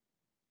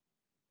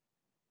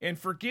and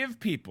forgive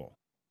people.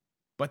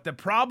 But the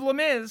problem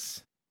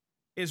is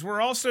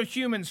we're also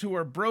humans who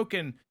are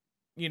broken,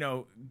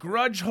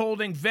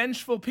 grudge-holding,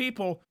 vengeful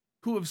people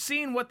who have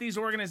seen what these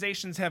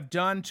organizations have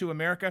done to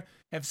America,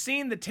 have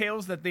seen the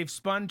tales that they've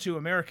spun to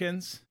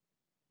Americans,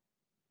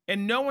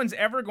 and no one's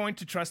ever going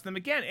to trust them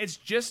again. It's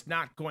just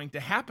not going to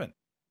happen.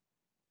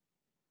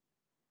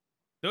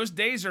 Those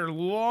days are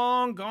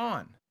long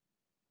gone.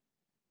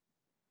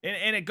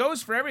 And it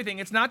goes for everything.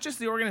 It's not just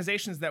the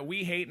organizations that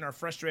we hate and are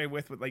frustrated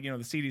with like, the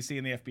CDC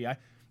and the FBI.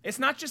 It's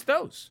not just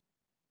those.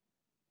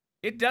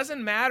 It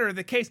doesn't matter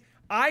the case.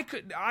 I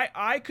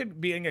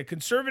could being a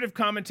conservative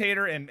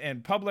commentator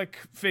and public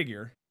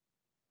figure,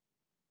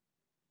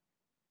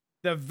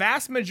 the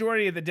vast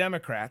majority of the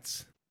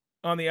Democrats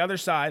on the other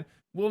side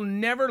will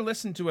never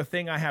listen to a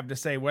thing I have to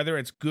say, whether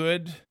it's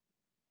good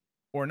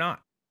or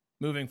not,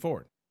 moving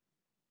forward.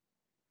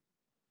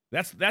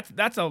 That's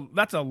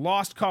a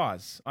lost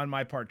cause on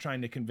my part,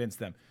 trying to convince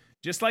them.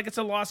 Just like it's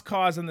a lost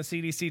cause on the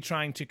CDC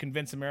trying to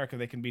convince America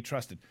they can be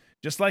trusted.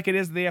 Just like it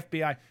is the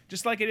FBI.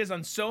 Just like it is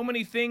on so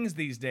many things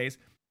these days.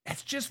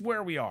 That's just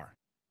where we are.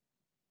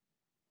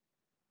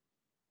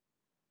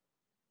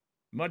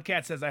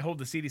 Mudcat says, I hold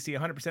the CDC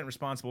 100%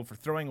 responsible for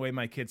throwing away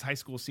my kids' high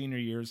school senior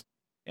years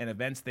and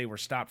events they were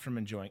stopped from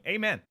enjoying.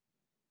 Amen.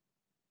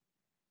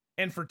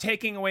 And for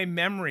taking away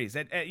memories.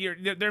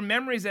 Their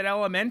memories at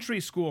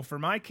elementary school for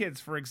my kids,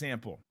 for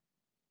example,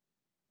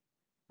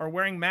 are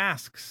wearing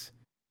masks,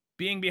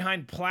 being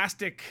behind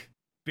plastic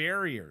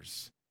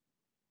barriers.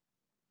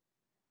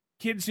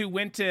 Kids who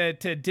went to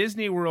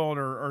Disney World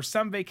or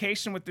some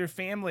vacation with their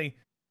family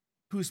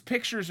whose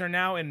pictures are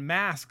now in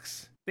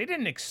masks. They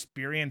didn't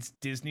experience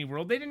Disney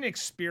World. They didn't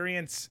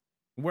experience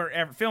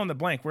wherever, fill in the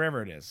blank,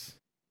 wherever it is.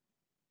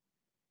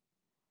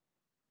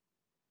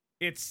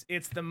 It's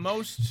the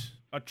most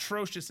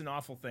atrocious and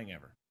awful thing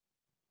ever.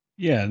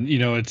 Yeah,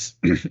 it's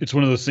it's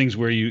one of those things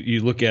where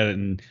you look at it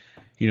and,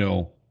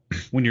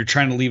 when you're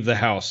trying to leave the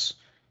house,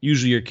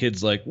 usually your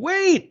kid's like,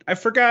 wait, I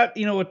forgot,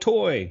 a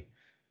toy.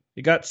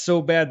 It got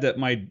so bad that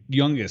my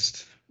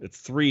youngest, at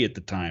 3 at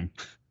the time,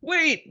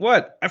 wait,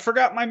 what? I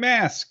forgot my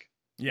mask.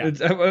 Yeah.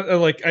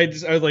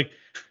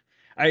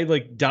 I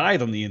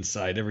died on the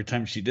inside every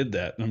time she did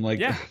that. And I'm like,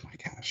 yeah. Oh my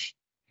gosh.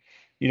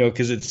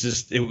 because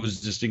it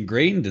was just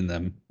ingrained in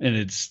them, and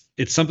it's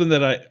something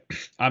that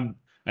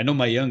I know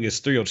my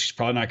youngest 3-year-old, she's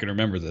probably not going to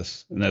remember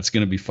this, and that's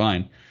going to be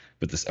fine.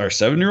 But our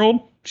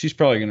 7-year-old, she's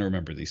probably going to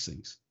remember these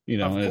things, Of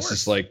and it's course.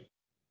 just like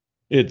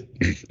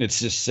it's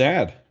just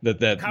sad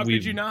that How we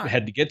could you not?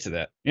 had to get to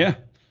that. Yeah.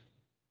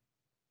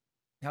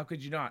 How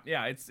could you not?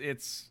 Yeah,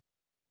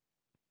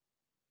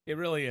 it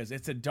really is.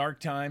 It's a dark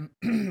time.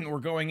 We're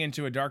going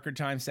into a darker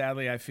time,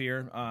 sadly, I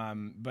fear.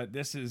 But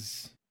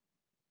it's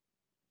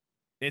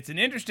an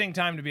interesting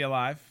time to be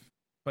alive,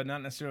 but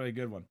not necessarily a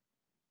good one.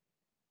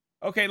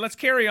 Okay, let's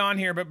carry on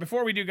here. But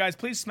before we do, guys,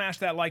 please smash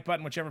that like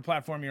button, whichever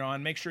platform you're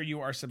on. Make sure you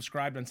are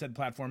subscribed on said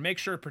platform. Make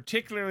sure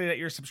particularly that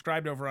you're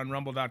subscribed over on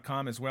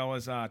rumble.com, as well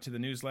as to the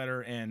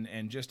newsletter,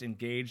 and just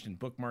engaged in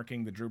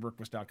bookmarking the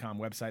drewberquist.com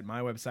website,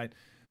 my website.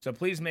 So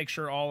please make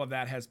sure all of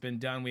that has been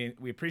done.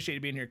 We appreciate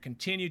you being here.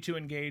 Continue to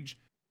engage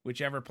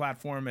whichever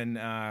platform and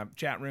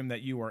chat room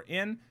that you are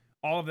in.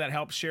 All of that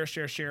helps.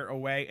 Share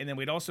away. And then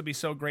we'd also be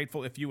so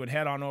grateful if you would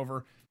head on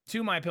over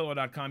to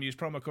mypillow.com. Use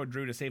promo code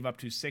Drew to save up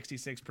to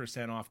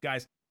 66% off.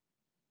 Guys,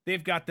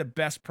 they've got the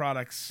best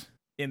products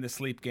in the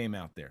sleep game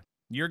out there.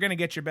 You're going to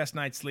get your best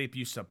night's sleep.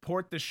 You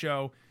support the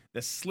show.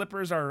 The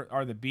slippers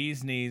are the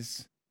bee's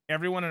knees.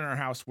 Everyone in our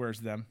house wears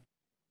them,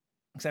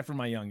 except for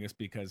my youngest,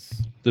 because...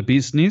 The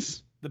bee's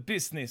knees? The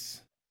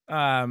business.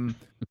 But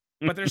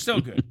they're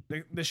so good.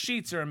 The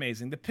sheets are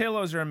amazing. The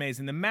pillows are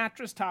amazing. The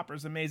mattress topper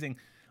is amazing.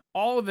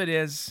 All of it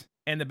is.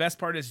 And the best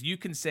part is you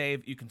can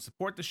save. You can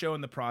support the show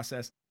in the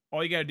process.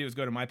 All you got to do is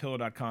go to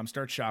mypillow.com,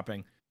 start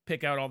shopping,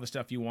 pick out all the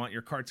stuff you want.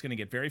 Your cart's going to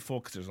get very full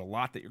because there's a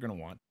lot that you're going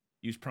to want.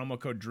 Use promo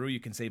code Drew.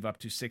 You can save up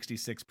to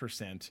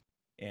 66%,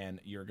 and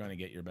you're going to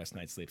get your best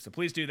night's sleep. So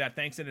please do that.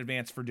 Thanks in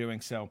advance for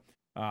doing so.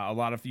 A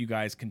lot of you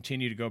guys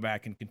continue to go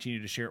back and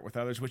continue to share it with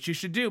others, which you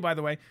should do, by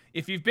the way.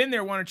 If you've been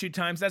there 1 or 2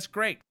 times, that's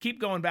great.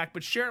 Keep going back,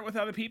 but share it with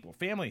other people,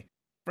 family,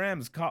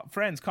 friends,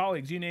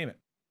 colleagues, you name it.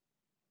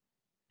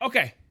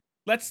 Okay,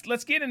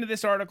 let's get into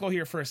this article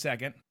here for a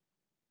second.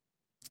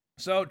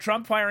 So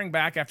Trump firing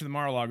back after the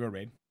Mar-a-Lago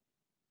raid.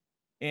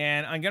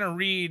 And I'm going to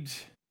read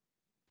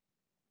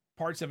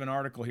parts of an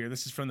article here.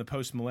 This is from the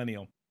Post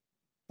Millennial.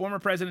 Former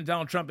President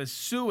Donald Trump is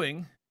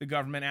suing the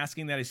government,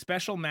 asking that a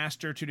special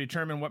master to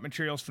determine what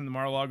materials from the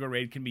Mar-a-Lago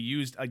raid can be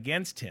used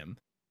against him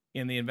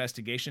in the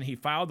investigation. He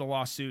filed a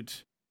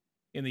lawsuit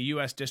in the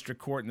U.S.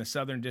 District Court in the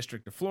Southern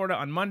District of Florida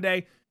on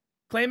Monday,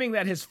 claiming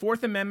that his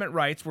Fourth Amendment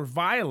rights were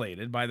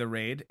violated by the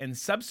raid and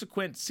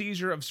subsequent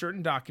seizure of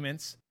certain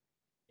documents,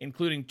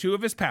 including 2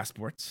 of his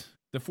passports.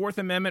 The Fourth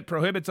Amendment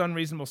prohibits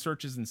unreasonable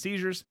searches and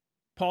seizures.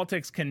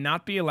 Politics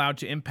cannot be allowed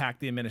to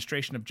impact the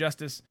administration of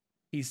justice.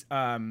 He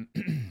said,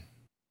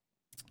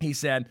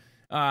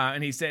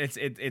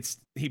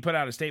 he put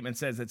out a statement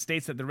that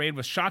states that the raid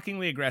was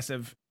shockingly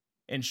aggressive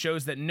and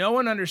shows that no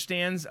one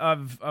understands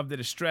of the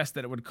distress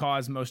that it would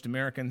cause most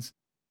Americans.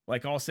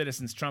 Like all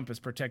citizens, Trump is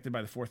protected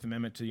by the Fourth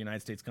Amendment to the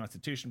United States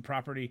Constitution.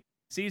 Property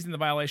seized in the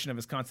violation of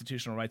his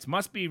constitutional rights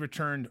must be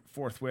returned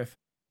forthwith.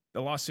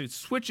 The lawsuit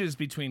switches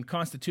between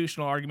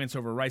constitutional arguments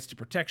over rights to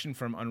protection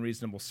from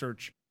unreasonable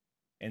search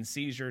and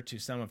seizure to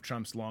some of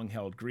Trump's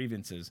long-held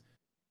grievances.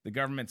 The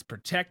government's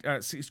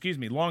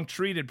long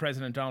treated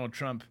President Donald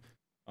Trump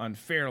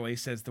unfairly,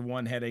 says the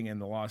one heading in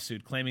the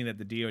lawsuit, claiming that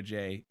the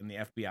DOJ and the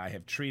FBI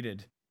have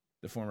treated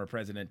the former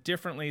president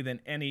differently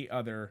than any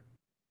other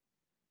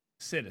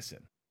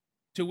citizen.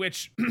 To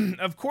which,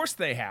 of course,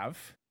 they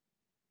have.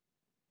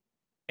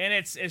 And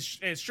it's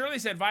surely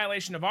said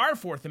violation of our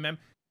Fourth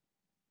Amendment.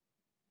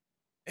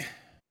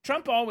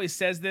 Trump always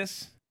says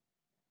this,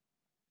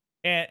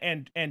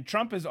 and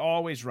Trump is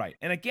always right.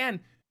 And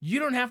again, you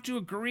don't have to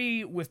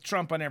agree with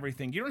Trump on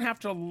everything. You don't have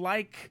to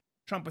like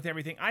Trump with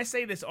everything. I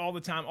say this all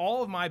the time.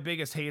 All of my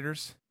biggest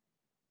haters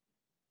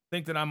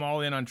think that I'm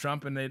all in on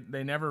Trump, and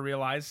they never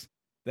realize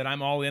that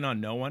I'm all in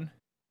on no one.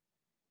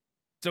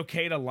 It's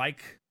okay to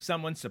like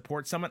someone,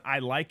 support someone. I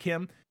like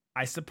him.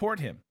 I support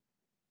him.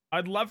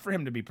 I'd love for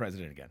him to be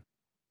president again.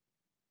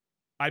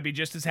 I'd be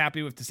just as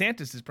happy with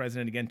DeSantis as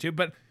president again, too,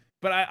 but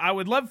I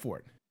would love for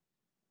it.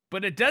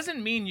 But it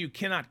doesn't mean you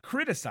cannot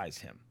criticize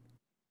him.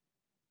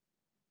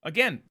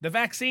 Again, the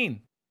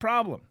vaccine,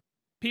 problem.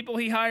 People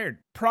he hired,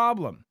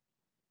 problem.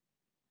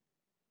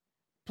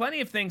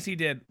 Plenty of things he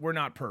did were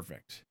not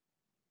perfect.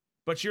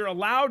 But you're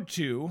allowed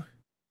to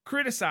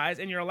criticize,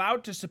 and you're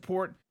allowed to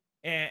support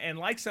and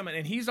like someone.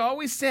 And he's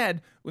always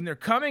said, when they're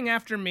coming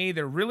after me,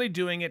 they're really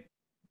doing it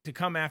to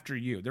come after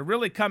you. They're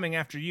really coming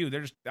after you.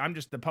 I'm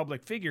just the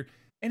public figure.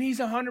 And he's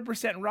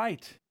 100%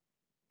 right.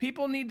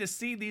 People need to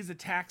see these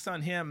attacks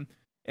on him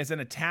as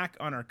an attack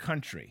on our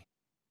country,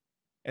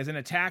 as an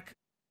attack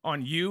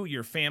on you,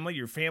 your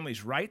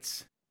family's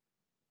rights,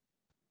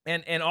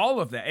 and all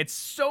of that. It's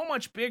so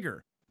much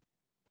bigger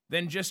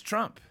than just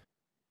Trump.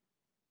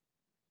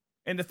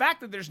 And the fact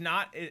that there's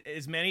not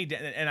as many,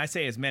 and I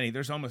say as many,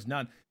 there's almost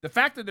none. The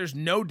fact that there's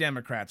no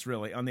Democrats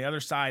really on the other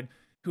side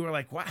who are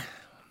like, "Why,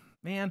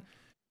 man?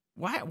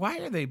 Why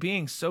are they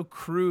being so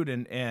crude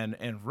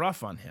and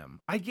rough on him?"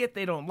 I get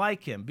they don't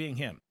like him,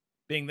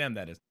 being them,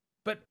 that is.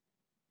 But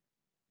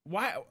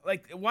why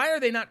are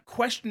they not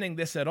questioning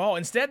this at all?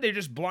 Instead, they're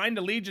just blind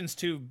allegiance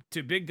to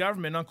big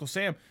government, Uncle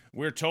Sam.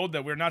 We're told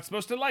that we're not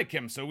supposed to like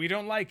him, so we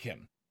don't like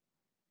him.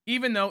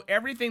 Even though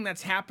everything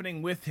that's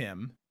happening with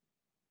him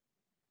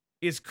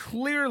is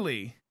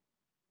clearly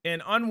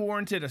an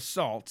unwarranted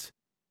assault,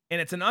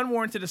 and it's an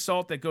unwarranted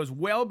assault that goes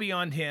well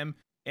beyond him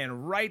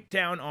and right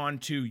down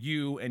onto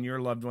you and your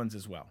loved ones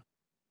as well.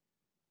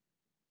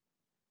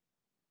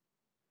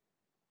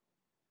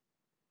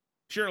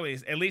 Surely,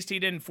 at least he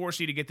didn't force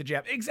you to get the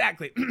jab.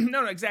 Exactly.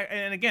 No, exactly.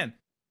 And again,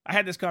 I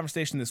had this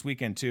conversation this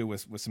weekend too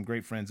with some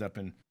great friends up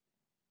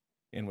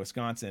in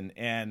Wisconsin,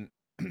 and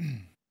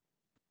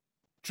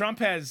Trump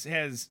has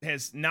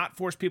not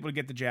forced people to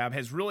get the jab,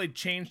 has really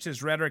changed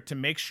his rhetoric to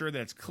make sure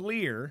that it's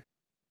clear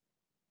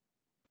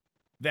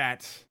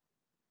that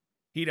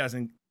he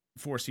doesn't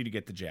force you to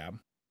get the jab.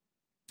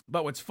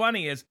 But what's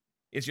funny is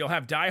you'll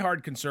have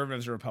diehard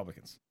conservatives or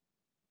Republicans,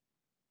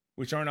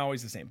 which aren't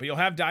always the same. But you'll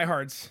have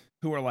diehards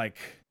who are like,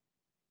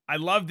 I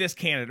love this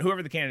candidate,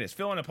 whoever the candidate is,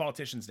 fill in a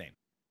politician's name,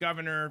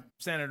 governor,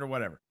 senator,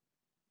 whatever.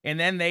 And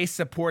then they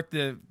support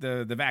the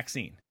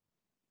vaccine.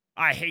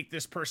 I hate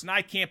this person.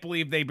 I can't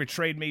believe they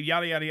betrayed me,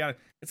 yada, yada, yada.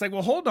 It's like,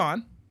 well, hold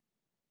on.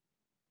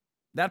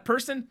 That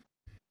person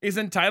is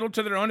entitled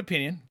to their own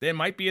opinion. They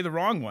might be the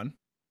wrong one.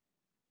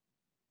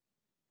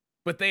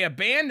 But they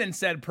abandon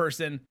said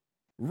person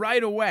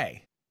right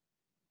away.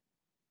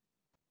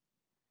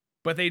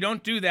 But they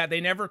don't do that.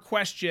 They never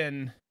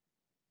question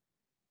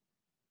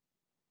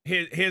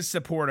his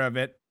support of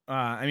it.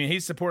 I mean,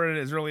 he's supported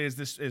it as early as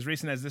as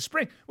recent as this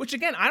spring, which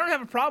again, I don't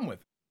have a problem with.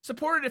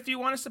 Support it if you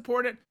want to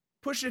support it.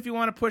 Push it if you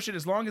want to push it,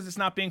 as long as it's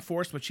not being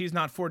forced, which he's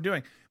not for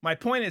doing. My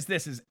point is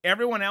this: is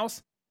everyone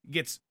else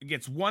gets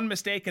one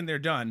mistake and they're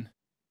done,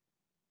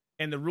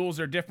 and the rules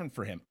are different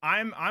for him.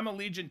 I'm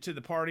allegiant to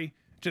the party,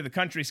 to the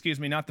country, excuse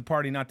me, not the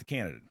party, not the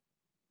candidate.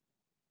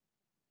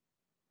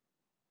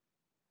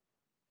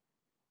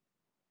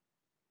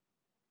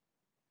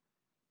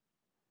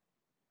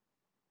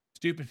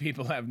 Stupid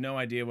people have no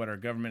idea what our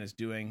government is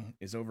doing,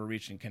 is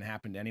overreaching, can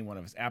happen to any one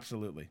of us.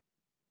 Absolutely.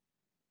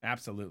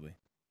 Absolutely.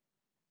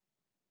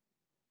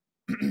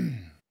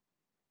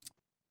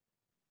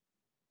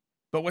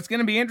 But what's going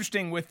to be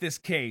interesting with this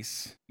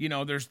case, you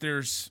know,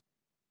 does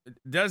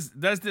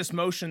this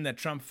motion that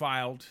Trump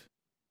filed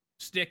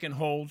stick and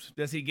hold?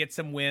 Does he get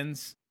some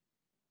wins?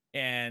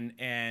 And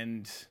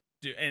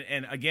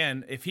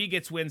again, if he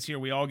gets wins here,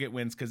 we all get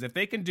wins, because if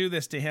they can do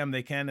this to him,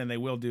 they can and they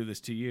will do this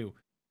to you.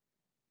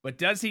 But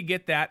does he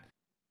get that?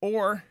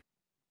 Or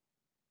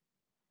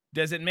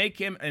does it make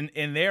him,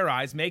 in their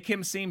eyes, make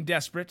him seem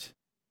desperate?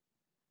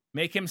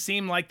 Make him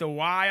seem like the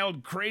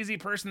wild, crazy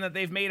person that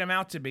they've made him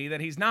out to be,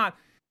 that he's not.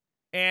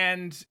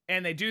 And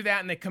they do that,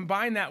 and they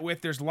combine that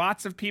with, there's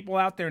lots of people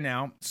out there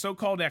now,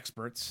 so-called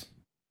experts,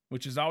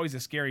 which is always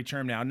a scary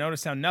term now.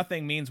 Notice how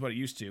nothing means what it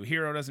used to.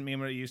 Hero doesn't mean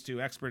what it used to.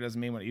 Expert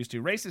doesn't mean what it used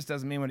to. Racist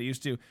doesn't mean what it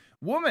used to.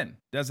 Woman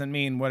doesn't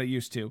mean what it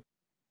used to.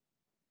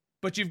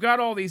 But you've got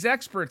all these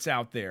experts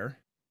out there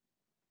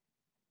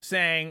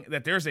saying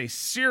that there's a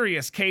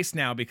serious case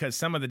now because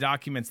some of the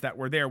documents that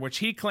were there, which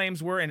he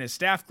claims were and his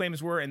staff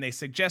claims were, and they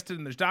suggested,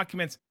 and there's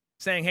documents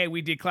saying, hey,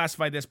 we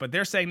declassified this, but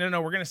they're saying,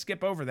 no, we're going to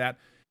skip over that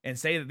and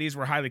say that these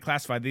were highly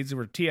classified. These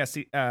were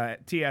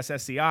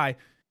TSSCI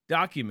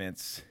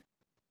documents,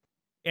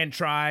 and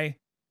try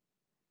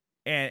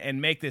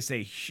and make this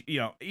a, you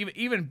know,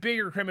 even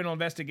bigger criminal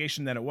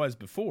investigation than it was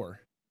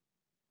before.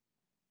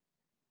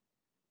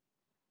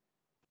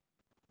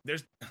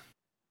 There's,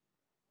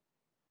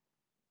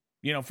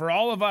 you know, for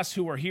all of us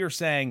who are here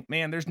saying,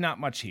 man, there's not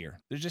much here.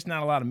 There's just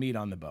not a lot of meat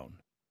on the bone.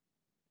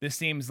 This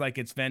seems like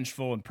it's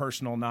vengeful and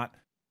personal, not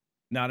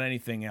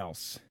anything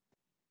else.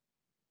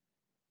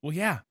 Well,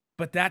 yeah,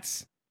 but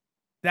that's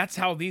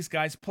how these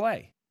guys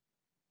play.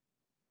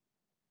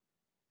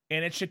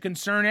 And it should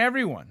concern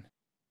everyone.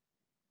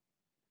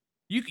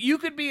 You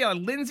could be a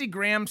Lindsey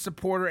Graham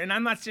supporter, and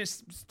I'm not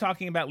just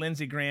talking about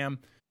Lindsey Graham.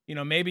 You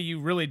know, maybe you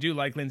really do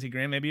like Lindsey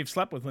Graham. Maybe you've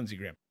slept with Lindsey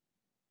Graham.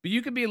 But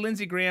you could be a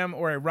Lindsey Graham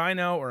or a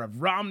Rhino or a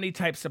Romney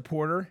type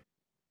supporter.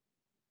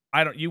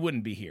 You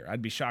wouldn't be here.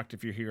 I'd be shocked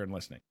if you're here and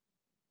listening.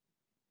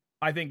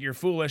 I think you're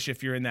foolish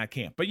if you're in that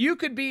camp. But you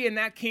could be in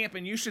that camp,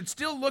 and you should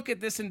still look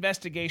at this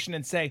investigation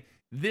and say,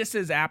 this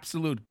is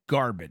absolute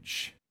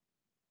garbage.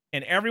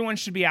 And everyone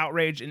should be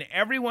outraged, and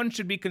everyone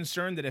should be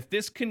concerned that if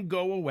this can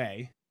go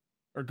away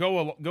or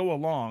go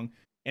along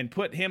and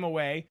put him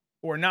away,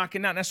 or not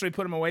necessarily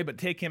put him away, but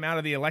take him out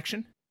of the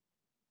election,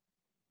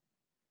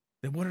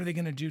 then what are they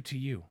going to do to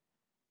you?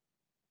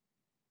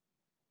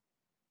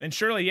 And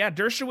surely, yeah,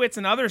 Dershowitz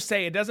and others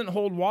say it doesn't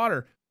hold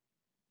water.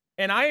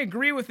 And I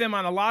agree with them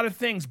on a lot of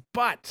things,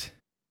 but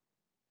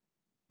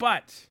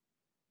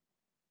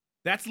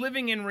that's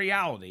living in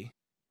reality.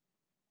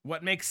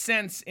 What makes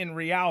sense in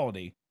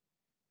reality.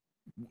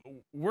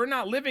 We're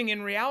not living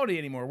in reality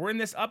anymore. We're in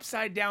this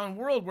upside down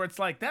world where it's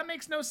like, that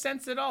makes no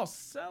sense at all.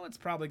 So it's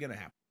probably going to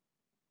happen.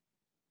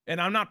 And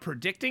I'm not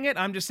predicting it.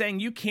 I'm just saying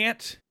you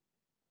can't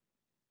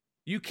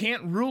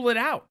rule it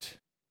out.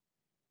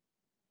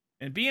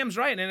 And BM's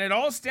right. And it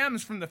all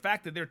stems from the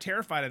fact that they're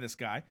terrified of this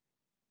guy.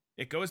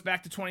 It goes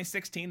back to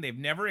 2016. They've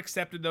never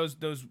accepted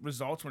those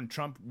results when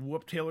Trump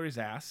whooped Hillary's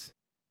ass.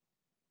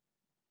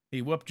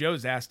 He whooped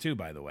Joe's ass too,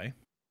 by the way.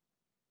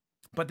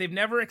 But they've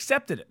never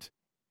accepted it.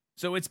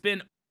 So it's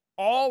been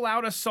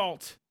all-out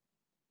assault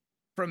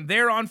from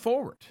there on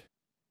forward.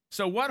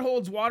 So what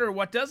holds water,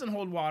 what doesn't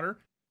hold water,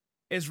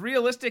 as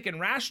realistic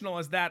and rational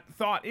as that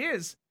thought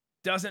is,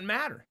 doesn't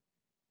matter.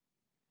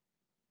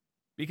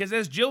 Because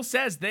as Jill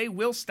says, they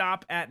will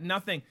stop at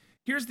nothing.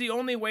 Here's the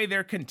only way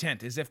they're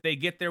content, is if they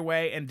get their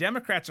way, and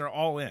Democrats are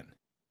all in.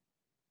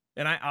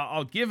 And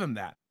I'll give them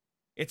that.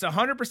 It's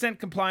 100%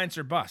 compliance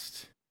or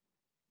bust.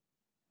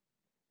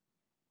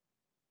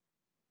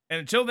 And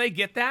until they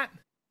get that,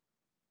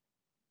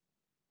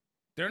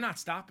 they're not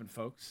stopping,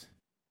 folks.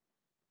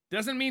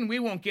 Doesn't mean we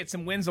won't get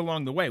some wins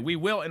along the way. We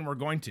will, and we're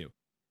going to.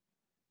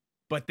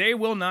 But they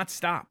will not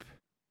stop.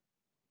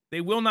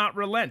 They will not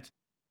relent.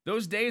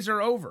 Those days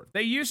are over.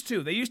 They used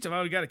to.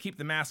 Oh, we got to keep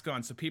the mask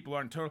on so people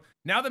aren't total.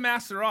 Now the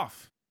masks are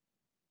off.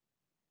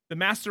 The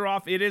masks are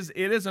off. It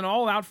is an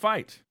all-out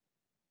fight.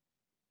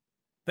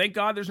 Thank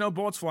God there's no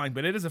bullets flying,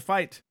 but it is a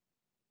fight.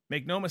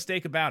 Make no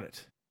mistake about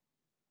it.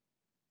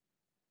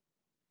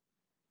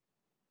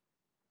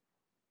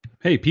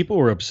 Hey, people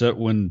were upset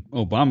when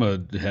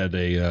Obama had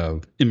a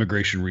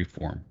immigration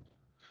reform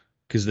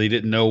because they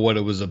didn't know what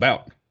it was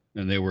about,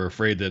 and they were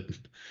afraid that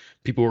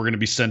people were going to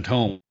be sent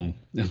home.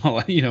 And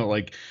all,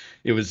 like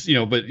it was,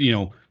 but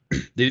they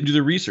didn't do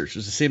the research.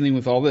 It's the same thing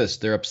with all this.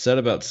 They're upset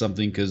about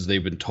something because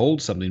they've been told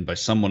something by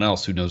someone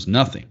else who knows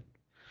nothing.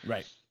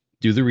 Right.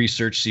 Do the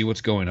research, see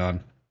what's going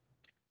on,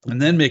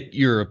 and then make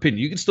your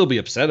opinion. You can still be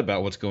upset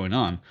about what's going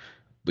on,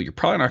 but you're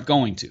probably not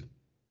going to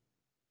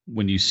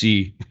when you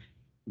see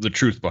the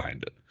truth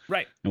behind it,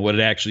 right, and what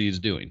it actually is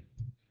doing.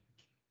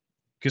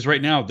 Because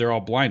right now they're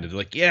all blinded. They're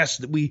like, yes,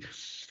 we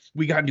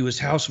got into his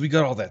house, we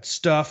got all that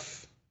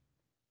stuff.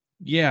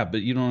 Yeah,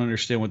 but you don't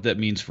understand what that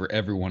means for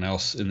everyone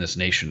else in this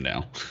nation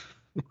now.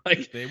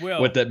 Like, they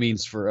will. What that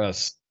means for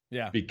us.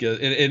 Yeah. Because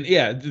and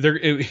yeah,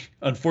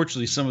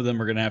 unfortunately some of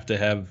them are going to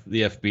have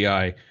the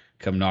FBI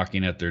come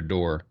knocking at their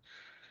door,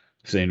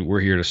 saying we're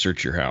here to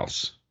search your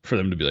house. For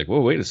them to be like,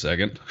 whoa, wait a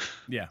second.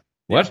 Yeah.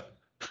 What?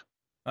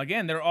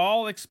 Again, they're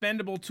all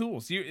expendable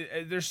tools.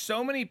 There's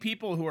so many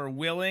people who are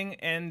willing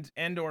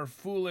and or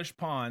foolish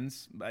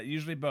pawns,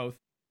 usually both,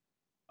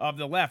 of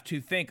the left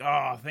who think,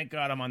 oh, thank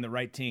God I'm on the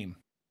right team.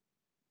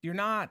 You're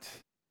not.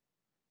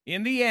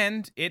 In the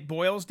end, it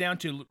boils down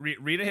to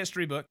read a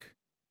history book,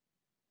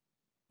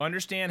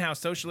 understand how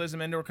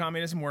socialism and or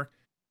communism work.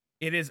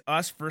 It is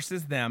us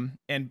versus them,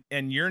 and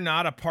you're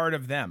not a part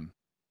of them.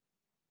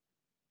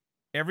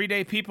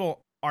 Everyday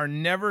people are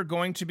never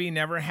going to be,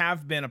 never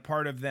have been a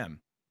part of them.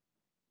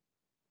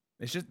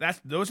 It's just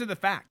those are the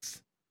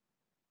facts.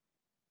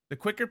 The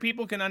quicker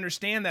people can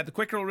understand that, the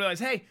quicker we'll realize,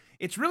 hey,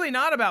 it's really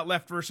not about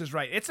left versus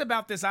right. It's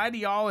about this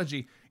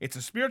ideology. It's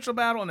a spiritual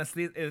battle, and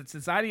it's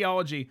this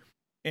ideology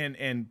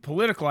and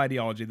political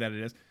ideology that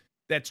it is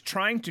that's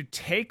trying to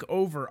take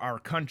over our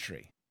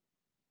country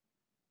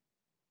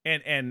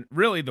and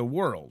really the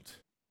world.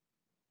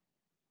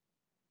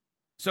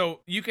 So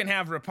you can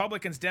have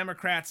Republicans,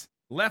 Democrats,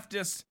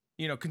 leftists,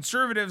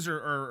 conservatives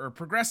or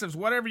progressives,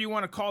 whatever you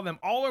want to call them,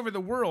 all over the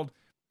world.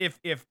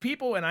 If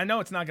people, and I know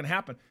it's not going to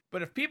happen,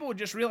 but if people would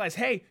just realize,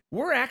 hey,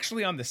 we're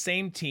actually on the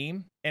same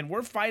team, and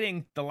we're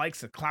fighting the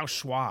likes of Klaus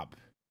Schwab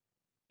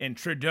and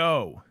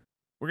Trudeau.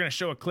 We're going to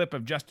show a clip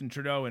of Justin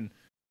Trudeau and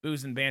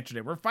Booze and Banter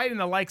today. We're fighting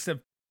the likes of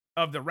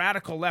the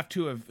radical left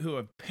who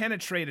have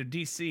penetrated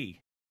D.C.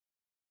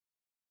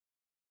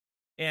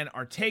 and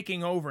are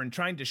taking over and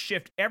trying to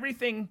shift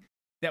everything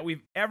that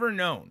we've ever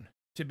known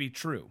to be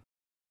true.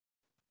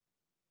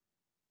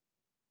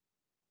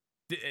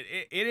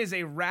 It is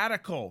a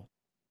radical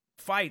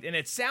fight, and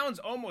it sounds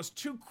almost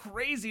too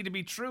crazy to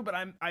be true, but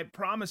I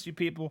promise you,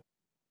 people,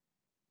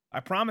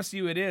 I promise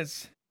you it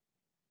is.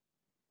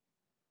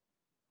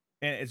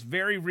 And it's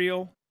very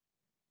real.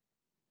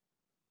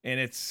 And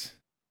it's,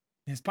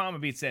 as Palma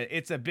Beat said,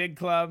 it's a big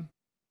club,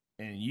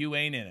 and you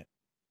ain't in it.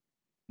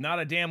 Not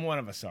a damn one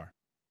of us are.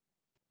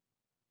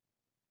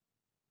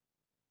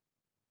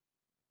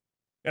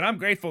 And I'm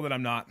grateful that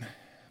I'm not,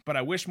 but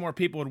I wish more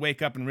people would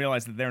wake up and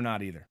realize that they're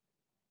not either.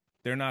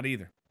 They're not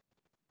either.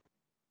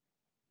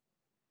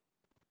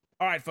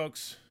 All right,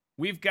 folks.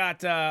 We've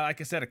got,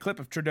 like I said, a clip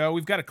of Trudeau.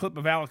 We've got a clip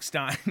of Alex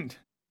Stein.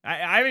 I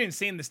haven't even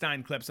seen the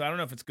Stein clip, so I don't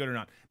know if it's good or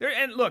not.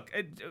 And look,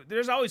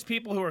 there's always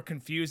people who are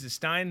confused. Is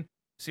Stein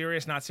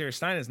serious, not serious?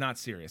 Stein is not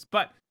serious.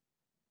 But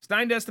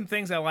Stein does some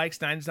things I like.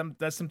 Stein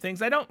does some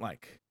things I don't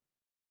like.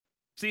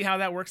 See how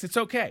that works? It's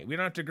okay. We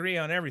don't have to agree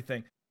on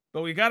everything.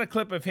 But we got a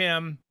clip of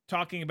him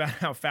talking about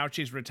how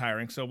Fauci's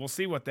retiring, so we'll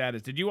see what that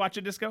is. Did you watch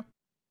it, Disco?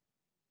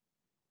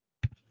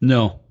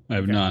 No, I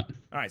have not.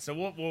 All right, so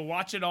we'll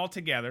watch it all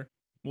together.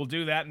 We'll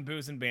do that in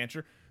Booze and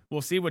Banter.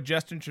 We'll see what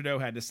Justin Trudeau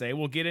had to say.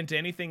 We'll get into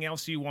anything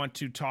else you want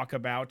to talk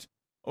about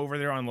over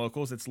there on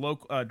Locals. It's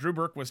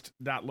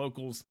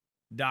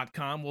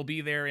drewberquist.locals.com. We'll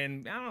be there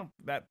in,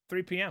 about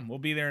 3 p.m. We'll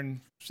be there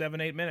in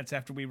 7-8 minutes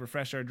after we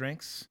refresh our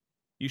drinks.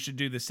 you should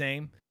do the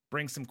same.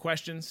 Bring some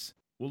questions.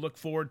 We'll look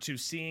forward to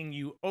seeing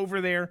you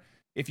over there.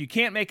 If you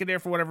can't make it there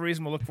for whatever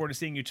reason, we'll look forward to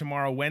seeing you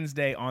tomorrow,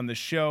 Wednesday, on the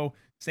show.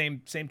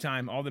 Same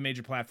time, all the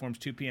major platforms,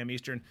 2 p.m.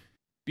 Eastern.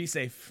 Be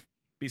safe,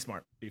 be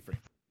smart, be free.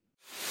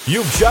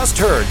 You've just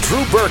heard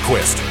Drew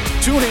Berquist.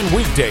 Tune in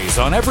weekdays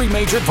on every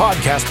major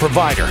podcast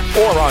provider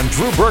or on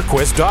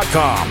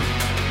drewberquist.com.